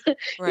love? You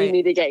Right.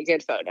 need to get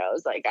good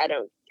photos. Like I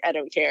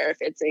don't care if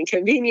it's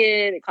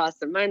inconvenient, it costs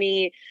some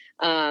money.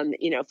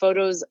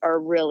 Photos are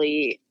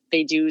really,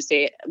 they do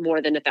say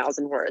more than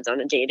 1,000 words on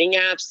a dating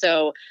app.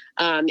 So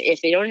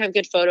if they don't have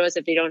good photos,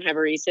 if they don't have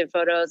recent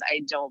photos,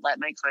 I don't let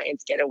my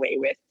clients get away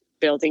with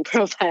building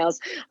profiles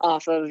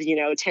off of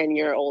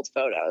 10-year-old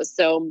photos.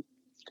 So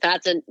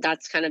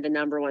that's kind of the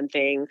number one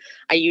thing.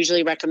 I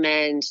usually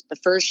recommend the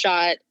first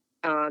shot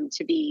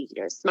to be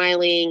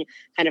smiling,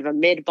 kind of a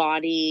mid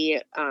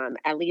body,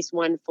 at least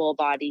one full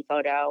body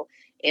photo.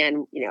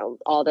 And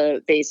all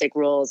the basic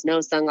rules: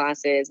 no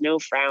sunglasses, no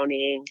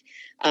frowning,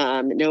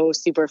 no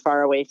super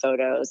far away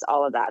photos,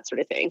 all of that sort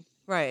of thing.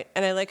 Right.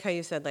 And I like how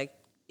you said, like,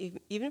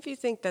 even if you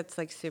think that's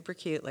like super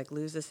cute, like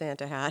lose the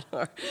Santa hat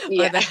or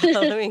Yeah. the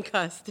Halloween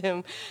costume,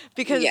 Yeah.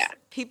 because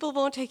people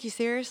won't take you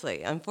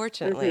seriously,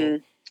 unfortunately. Hmm.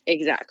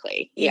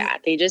 Exactly. You, Yeah.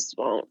 They just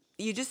won't.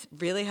 you just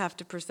really have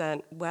to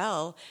present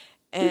well,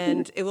 Hmm.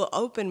 and it will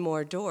open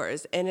more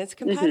doors, and it's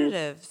Hmm.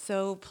 competitive.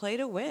 So play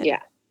to win.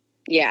 Yeah.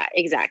 Yeah,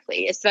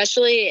 exactly.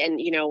 Especially, and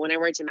when I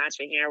worked in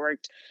matchmaking, I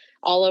worked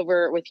all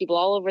over with people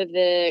all over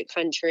the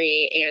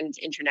country and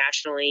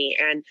internationally.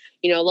 And,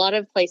 a lot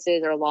of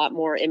places are a lot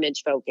more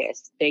image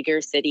focused,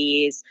 bigger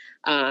cities,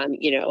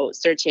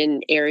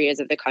 certain areas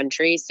of the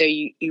country. So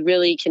you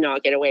really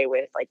cannot get away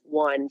with like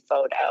one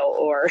photo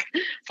or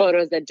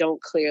photos that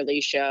don't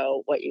clearly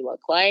show what you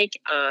look like.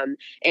 And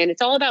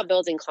it's all about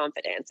building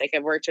confidence. Like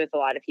I've worked with a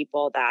lot of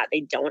people that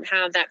they don't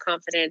have that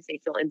confidence. They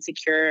feel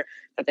insecure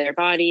of their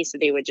body. So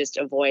they would just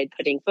avoid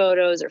putting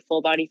photos or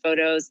full body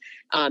photos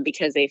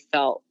because they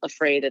felt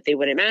afraid that they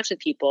wouldn't match with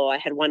people. I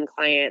had one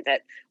client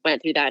that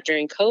went through that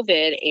during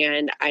COVID,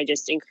 and I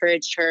just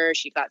encouraged her.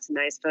 She got some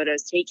nice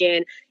photos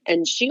taken,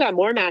 and she got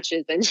more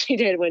matches than she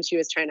did when she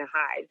was trying to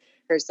hide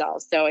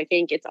herself. So I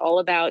think it's all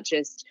about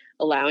just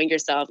allowing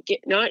yourself,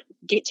 not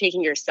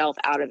taking yourself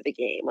out of the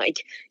game,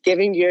 like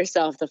giving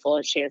yourself the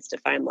full chance to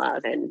find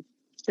love. And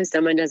if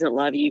someone doesn't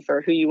love you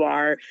for who you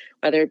are,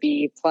 whether it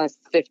be plus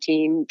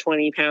 15,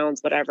 20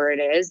 pounds, whatever it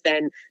is,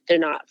 then they're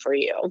not for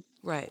you.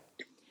 Right.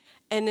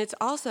 And it's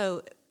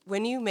also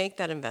when you make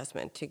that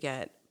investment to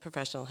get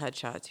professional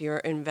headshots, you're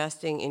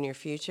investing in your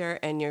future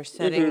and you're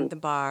setting Hmm. the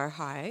bar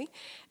high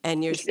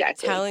and you're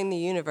Exactly. telling the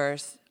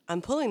universe,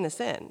 I'm pulling this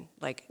in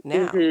like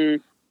now. Hmm.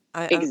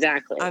 I, I'm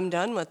Exactly. I'm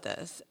done with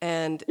this.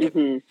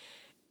 Hmm.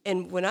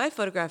 And when I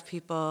photograph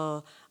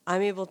people,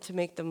 I'm able to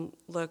make them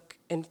look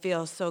and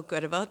feel so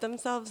good about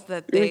themselves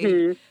that they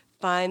Hmm.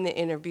 find the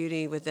inner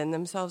beauty within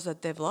themselves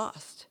that they've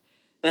lost.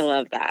 I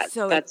love that.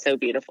 So That's so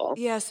beautiful.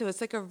 so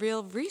it's like a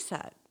real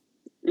reset.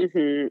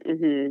 Hmm.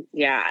 Hmm.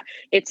 Yeah.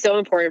 It's so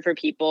important for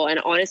people. And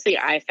honestly,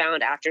 I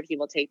found after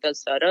people take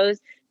those photos,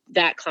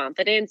 that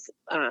confidence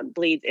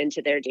bleeds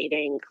into their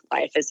dating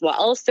life as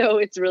well. So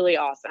it's really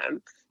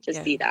awesome to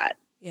Yeah. see that.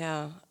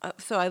 Yeah.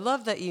 So I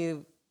love that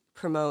you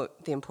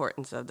promote the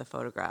importance of the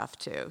photograph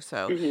too.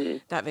 So Hmm.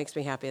 that makes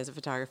me happy as a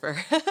photographer.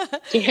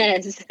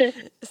 Yes.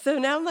 So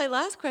now my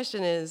last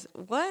question is,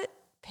 what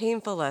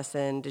painful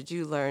lesson did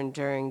you learn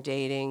during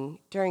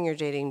your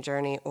dating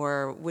journey,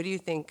 or what do you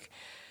think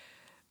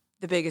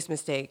the biggest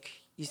mistake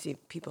you see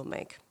people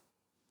make?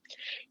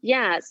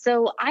 Yeah.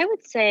 So I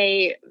would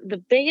say the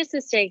biggest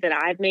mistake that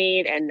I've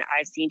made and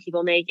I've seen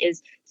people make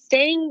is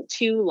staying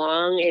too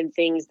long in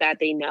things that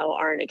they know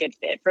aren't a good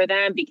fit for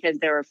them because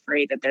they're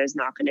afraid that there's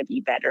not going to be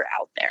better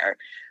out there.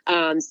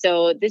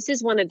 So this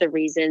is one of the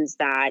reasons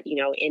that,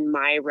 in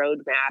my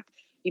roadmap,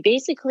 you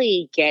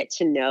basically get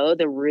to know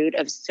the root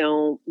of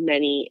so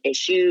many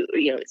issues,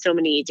 so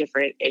many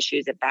different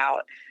issues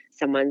about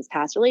someone's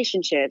past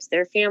relationships,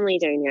 their family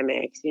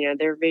dynamics,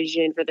 their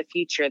vision for the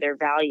future, their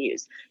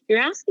values. You're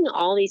asking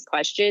all these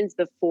questions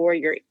before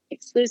you're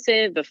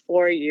exclusive,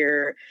 before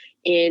you're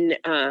in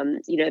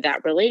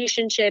that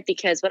relationship,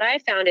 because what I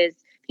found is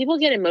people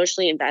get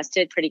emotionally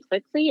invested pretty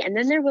quickly and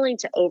then they're willing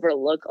to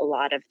overlook a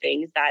lot of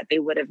things that they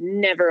would have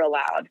never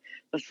allowed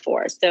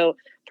before. So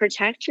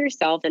protect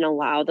yourself and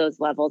allow those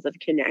levels of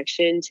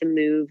connection to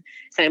move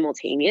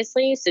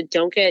simultaneously. So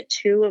don't get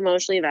too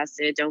emotionally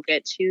invested, don't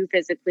get too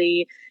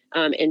physically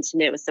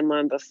intimate with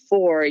someone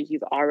before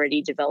you've already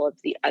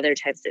developed the other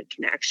types of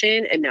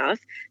connection enough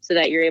so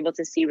that you're able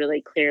to see really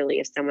clearly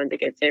if someone's a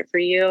good fit for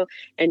you,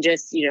 and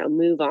just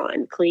move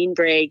on, clean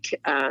break.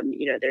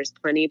 There's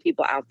plenty of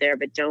people out there,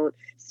 but don't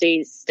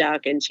stay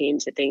stuck and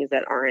chained to things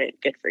that aren't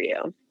good for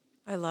you.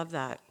 I love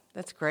that.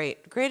 That's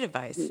great. Great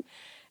advice.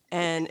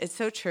 And it's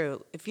so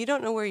true. If you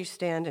don't know where you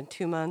stand in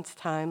 2 months'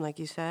 time, like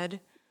you said,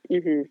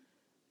 Mm-hmm.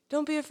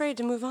 don't be afraid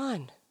to move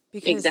on.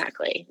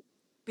 Exactly.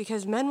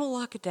 Because men will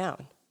lock it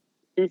down.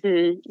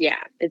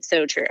 Yeah, it's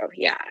so true.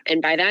 Yeah.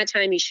 And by that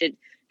time, you should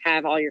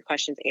have all your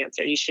questions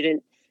answered. You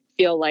shouldn't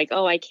feel like,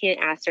 oh, I can't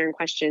ask certain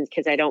questions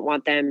because I don't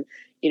want them,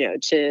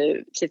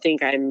 to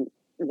think I'm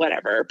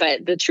whatever.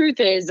 But the truth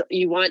is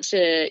you need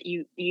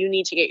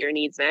to get your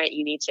needs met.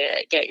 You need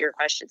to get your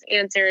questions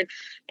answered,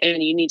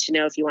 and you need to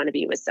know if you want to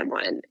be with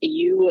someone.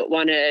 You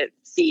want to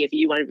see if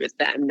you want to be with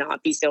them,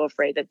 not be so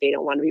afraid that they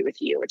don't want to be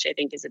with you, which I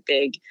think is a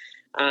big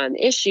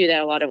issue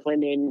that a lot of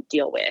women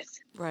deal with.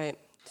 Right.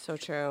 So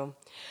true.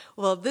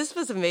 Well, this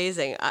was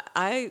amazing.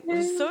 I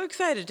was so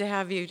excited to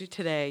have you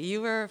today.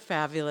 You were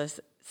fabulous.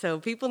 So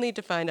people need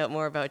to find out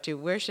more about you.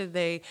 Where should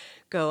they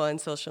go on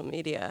social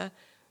media?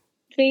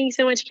 Thanks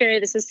so much, Carrie.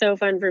 This is so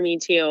fun for me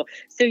too.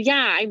 So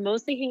yeah, I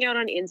mostly hang out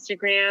on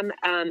Instagram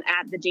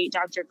at the Date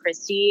Dr.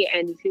 Christie,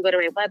 and you can go to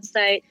my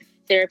website,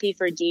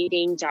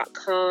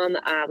 therapyfordating.com.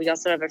 We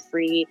also have a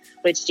free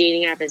which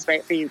dating app is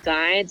right for you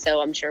guide.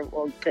 So I'm sure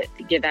we'll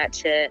give that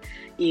to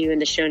you in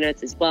the show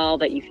notes as well,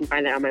 but you can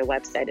find that on my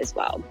website as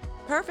well.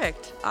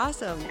 Perfect.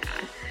 Awesome. Yeah.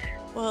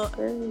 Well,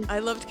 I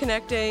loved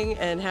connecting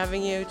and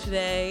having you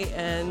today,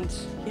 and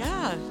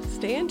yeah,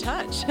 stay in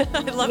touch.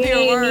 I love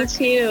your work. Me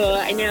too.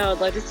 I know.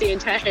 I'd love to stay in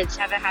touch.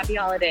 Have a happy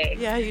holiday.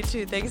 Yeah, you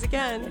too. Thanks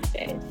again.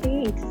 Okay,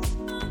 thanks.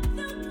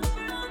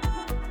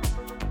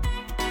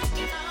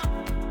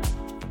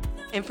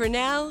 And for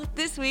now,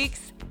 this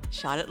week's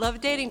Shot at Love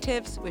dating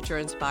tips, which are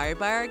inspired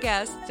by our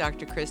guest,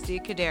 Dr. Christie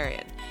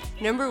Kederian.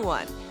 Number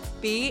 1,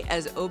 be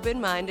as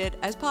open-minded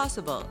as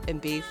possible and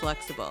be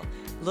flexible.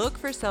 Look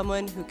for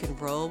someone who can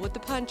roll with the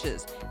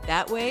punches.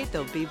 That way,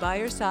 they'll be by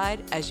your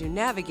side as you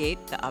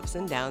navigate the ups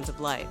and downs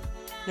of life.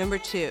 Number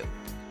 2,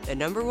 the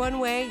number 1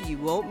 way you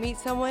won't meet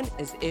someone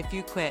is if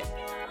you quit.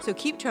 So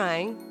keep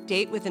trying,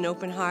 date with an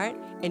open heart,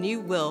 and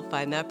you will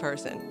find that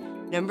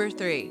person. Number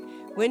 3,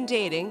 when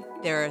dating,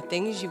 there are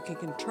things you can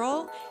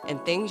control and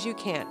things you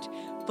can't.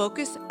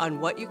 Focus on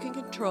what you can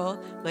control,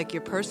 like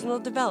your personal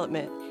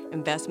development,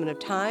 investment of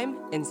time,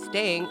 and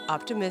staying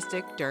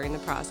optimistic during the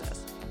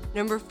process.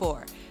 Number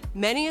 4,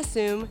 many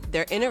assume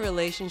they're in a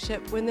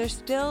relationship when they're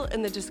still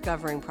in the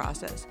discovering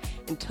process.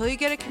 Until you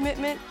get a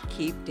commitment,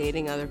 keep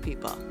dating other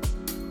people.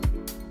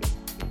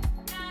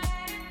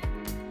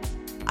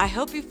 I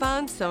hope you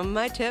found some of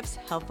my tips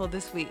helpful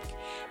this week.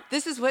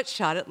 This is what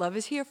Shot at Love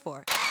is here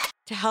for,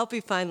 to help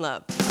you find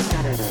love.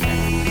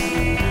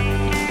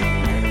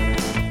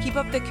 Keep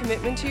up the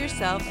commitment to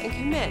yourself and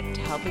commit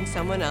to helping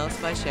someone else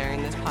by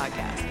sharing this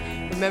podcast.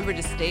 Remember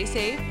to stay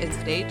safe and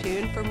stay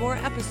tuned for more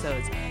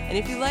episodes. And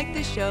if you like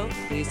this show,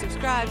 please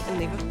subscribe and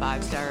leave a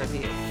 5-star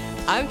review.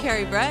 I'm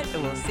Carrie Brett,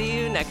 and we'll see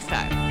you next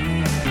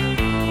time.